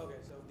 okay,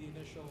 so if the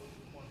initial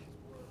ones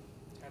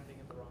were tending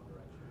in the wrong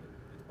direction,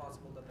 it's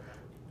possible that the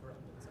network can correct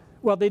itself.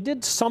 Well, they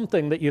did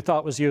something that you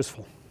thought was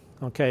useful.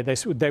 Okay,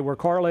 they were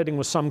correlating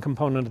with some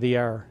component of the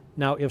error.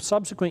 Now, if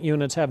subsequent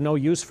units have no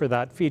use for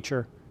that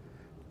feature,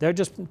 they're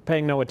just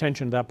paying no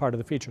attention to that part of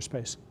the feature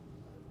space.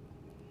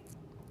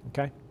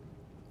 Okay?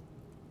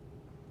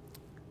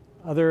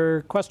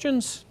 Other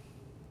questions?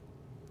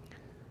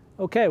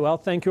 Okay, well,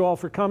 thank you all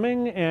for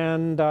coming,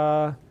 and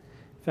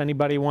if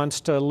anybody wants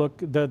to look,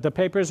 the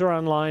papers are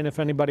online. If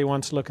anybody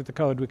wants to look at the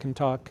code, we can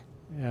talk,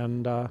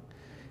 and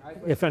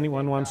if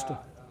anyone wants to.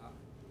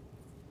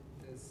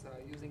 Is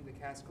using the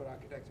Cascade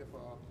architecture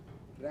for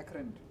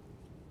recurrent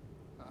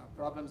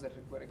problems that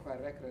require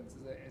recurrence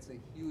is a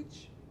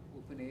huge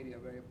open area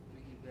where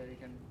you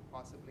can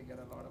possibly get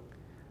a lot of.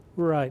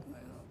 Right.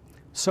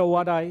 So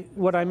what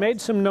I made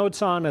some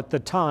notes on at the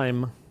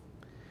time,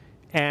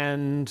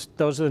 and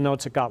those are the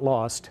notes that got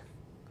lost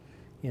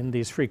in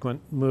these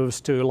frequent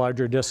moves to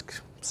larger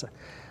disks.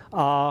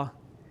 I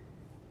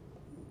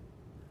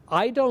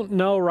don't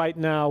know right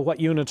now what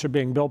units are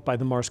being built by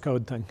the Morse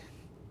code thing.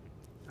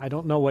 I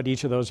don't know what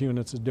each of those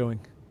units is doing.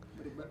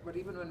 But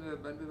even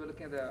when we were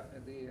looking at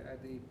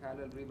the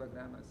parallel Reber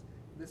grammars,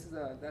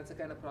 that's a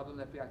kind of problem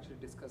that we actually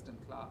discussed in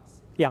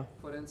class. Yeah.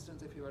 For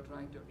instance, if you are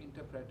trying to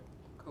interpret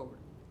code,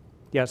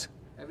 Yes.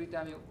 every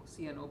time you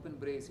see an open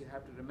brace, you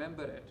have to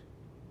remember it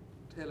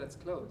till it's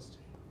closed.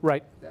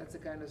 Right. That's the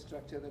kind of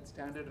structure that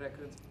standard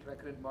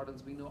recurrent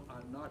models we know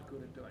are not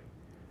good at doing.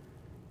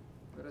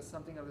 Whereas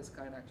something of this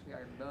kind actually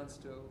learns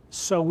to.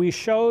 So we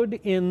showed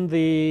in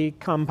the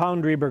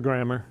compound Reber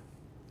grammar,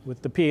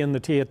 with the P and the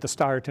T at the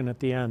start and at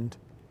the end,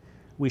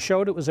 we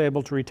showed it was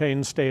able to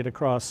retain state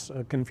across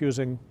a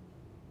confusing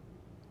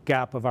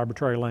gap of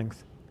arbitrary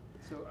length.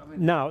 So I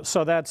mean. Now,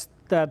 so that's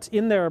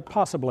in there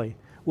possibly.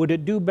 Would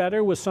it do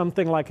better with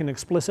something like an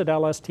explicit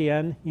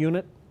LSTN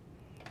unit?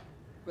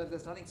 Well,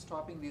 there's nothing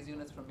stopping these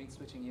units from being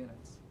switching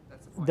units.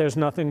 That's the point. There's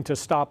nothing to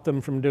stop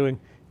them from doing.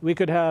 We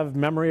could have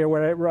memory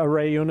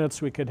array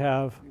units. We could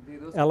have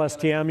Those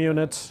LSTM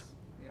units.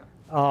 Yeah.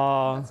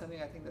 Uh, That's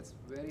something I think that's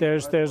very.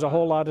 there's a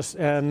whole lot of, and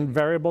Interesting.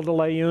 variable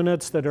delay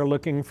units that are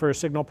looking for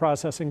signal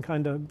processing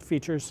kind of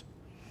features.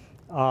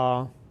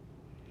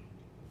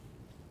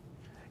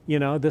 You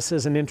know, this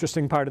is an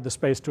interesting part of the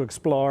space to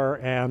explore,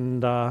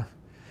 and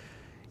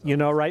you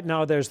know, right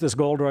now there's this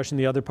gold rush in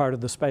the other part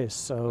of the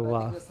space. But I So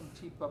think there's some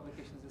cheap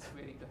publications just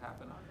waiting to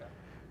happen on that.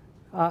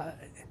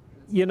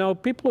 You know,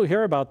 people who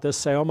hear about this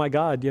say, oh my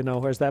God, you know,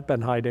 where's that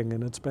been hiding?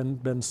 And it's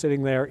been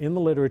sitting there in the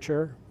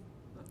literature,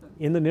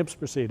 in the NIPS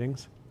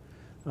proceedings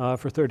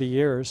for 30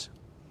 years.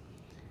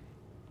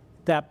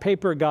 That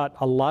paper got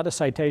a lot of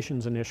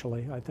citations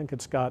initially. I think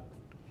it's got,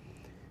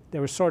 there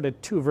were sort of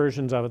two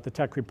versions of it, the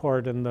tech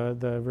report and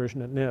the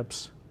version at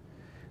NIPS.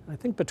 I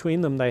think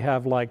between them they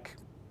have like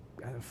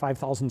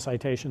 5,000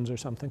 citations or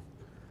something.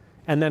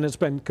 And then it's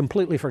been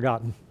completely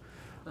forgotten.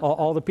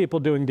 All the people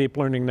doing deep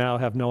learning now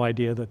have no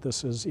idea that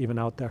this is even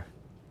out there,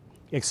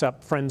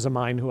 except friends of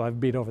mine who I've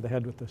beat over the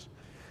head with this.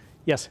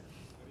 Yes? Have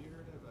you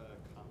heard of a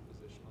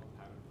compositional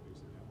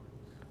pattern-producing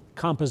network?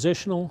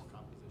 Compositional?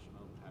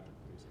 Compositional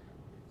pattern-producing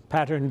networks.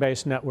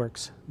 Pattern-based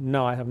networks.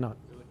 No, I have not.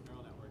 They're like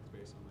neural networks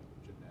based on like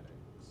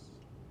genetics.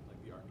 Like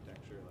the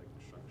architecture, like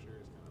the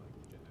structure is kind of like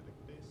genetic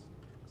based.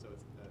 So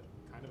it's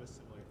kind of a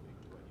similar thing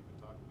to what you've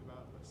been talking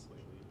about, but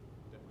slightly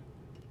different.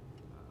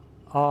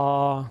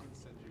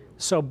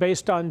 So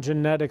based on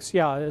genetics,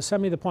 yeah,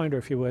 send me the pointer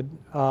if you would.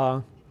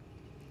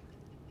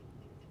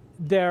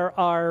 There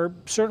are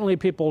certainly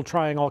people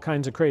trying all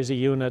kinds of crazy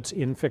units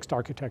in fixed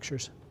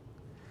architectures.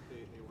 They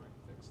weren't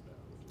fixed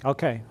though.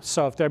 Okay,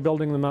 so if they're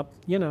building them up,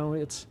 you know,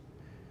 it's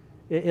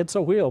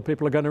a wheel.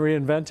 People are going to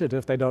reinvent it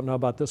if they don't know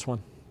about this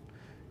one.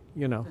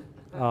 You know,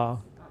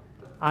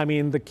 I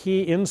mean, the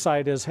key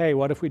insight is, hey,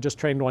 what if we just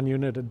trained one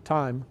unit at a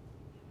time?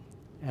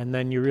 And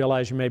then you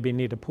realize you maybe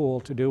need a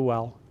pool to do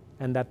well.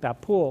 And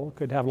that pool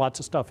could have lots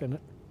of stuff in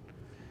it,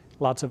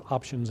 lots of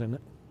options in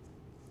it.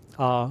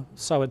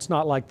 So it's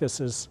not like this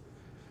is,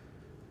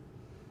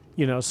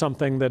 you know,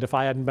 something that if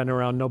I hadn't been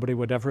around, nobody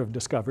would ever have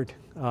discovered.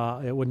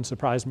 It wouldn't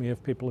surprise me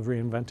if people have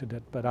reinvented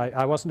it, but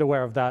I wasn't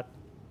aware of that.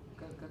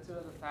 Consider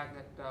the fact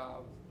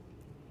that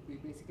we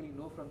basically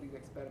know from these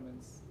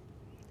experiments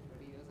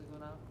 30 years ago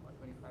now, or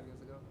 25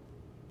 years ago?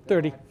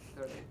 30.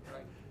 30,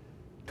 right.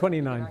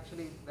 29.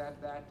 Actually,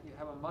 that you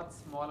have a much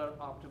smaller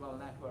optimal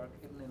network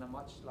hidden in a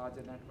much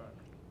larger network.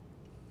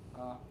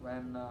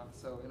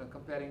 So you know,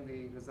 comparing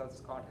the results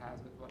Scott has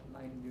with what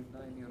 9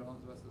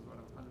 neurons versus what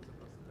hundreds of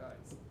person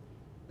guys,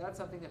 that's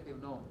something that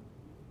we've known.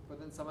 But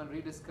then someone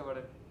rediscovered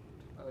it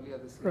earlier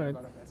this year and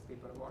got a best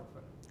paper award for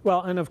it.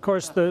 Well, and of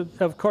course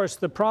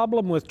the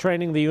problem with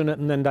training the unit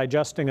and then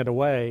digesting it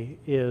away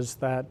is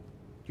that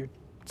you're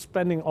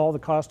spending all the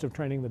cost of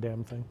training the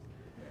damn thing.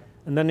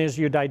 And then as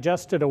you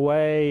digest it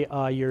away,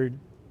 you're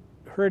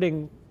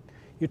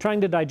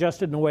trying to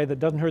digest it in a way that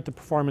doesn't hurt the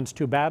performance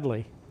too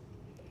badly.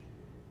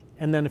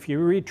 And then if you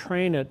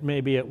retrain it,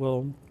 maybe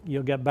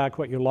you'll get back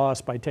what you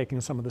lost by taking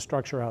some of the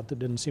structure out that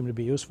didn't seem to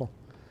be useful.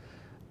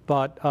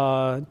 But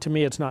to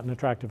me, it's not an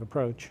attractive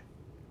approach.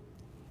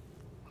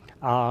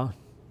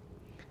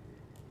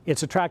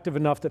 It's attractive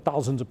enough that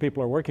thousands of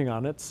people are working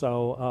on it,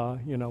 so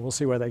you know, we'll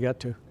see where they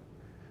get to.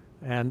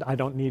 And I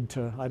don't need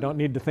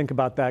to think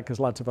about that because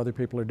lots of other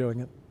people are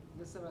doing it.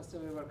 This semester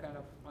we were kind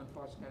of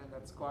unfortunate in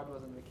that Scott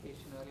was on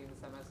vacation early in the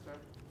semester.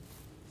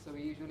 So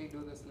we usually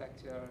do this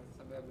lecture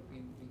somewhere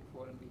between week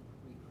 4 and week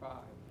 5.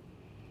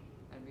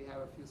 And we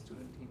have a few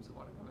student teams who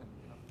want to come in,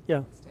 you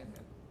know, extend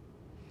it.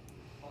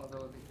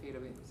 Although they fade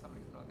away for some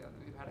reason or the other.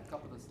 We've had a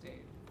couple who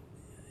stayed.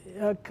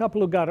 A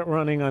couple who got it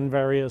running on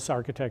various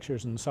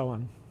architectures and so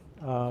on.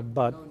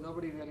 But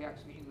nobody really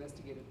actually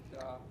investigated,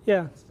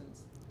 yeah. for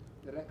instance,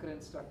 the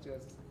recurrent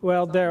structures.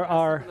 Well, Something there as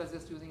are. simple as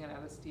just using an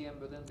LSTM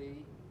within the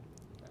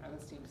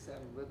LSTM cell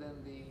within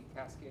the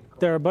Cascade code.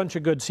 There are a bunch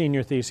of good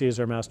senior theses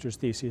or master's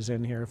theses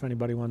in here. If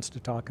anybody wants to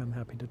talk, I'm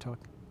happy to talk.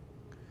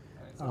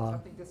 So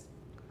something just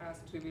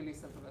as trivially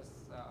simple as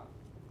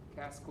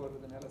Cascade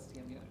with an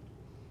LSTM unit.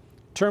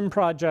 Term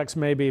projects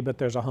maybe, but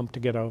there's a hump to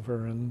get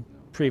over, and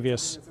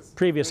previous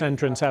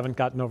entrants haven't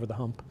gotten over the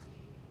hump.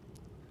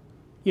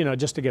 You know,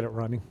 just to get it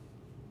running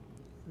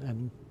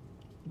and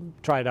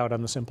try it out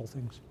on the simple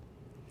things.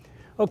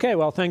 Okay,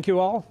 well, thank you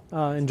all.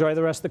 Enjoy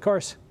the rest of the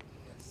course.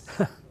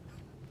 Yes.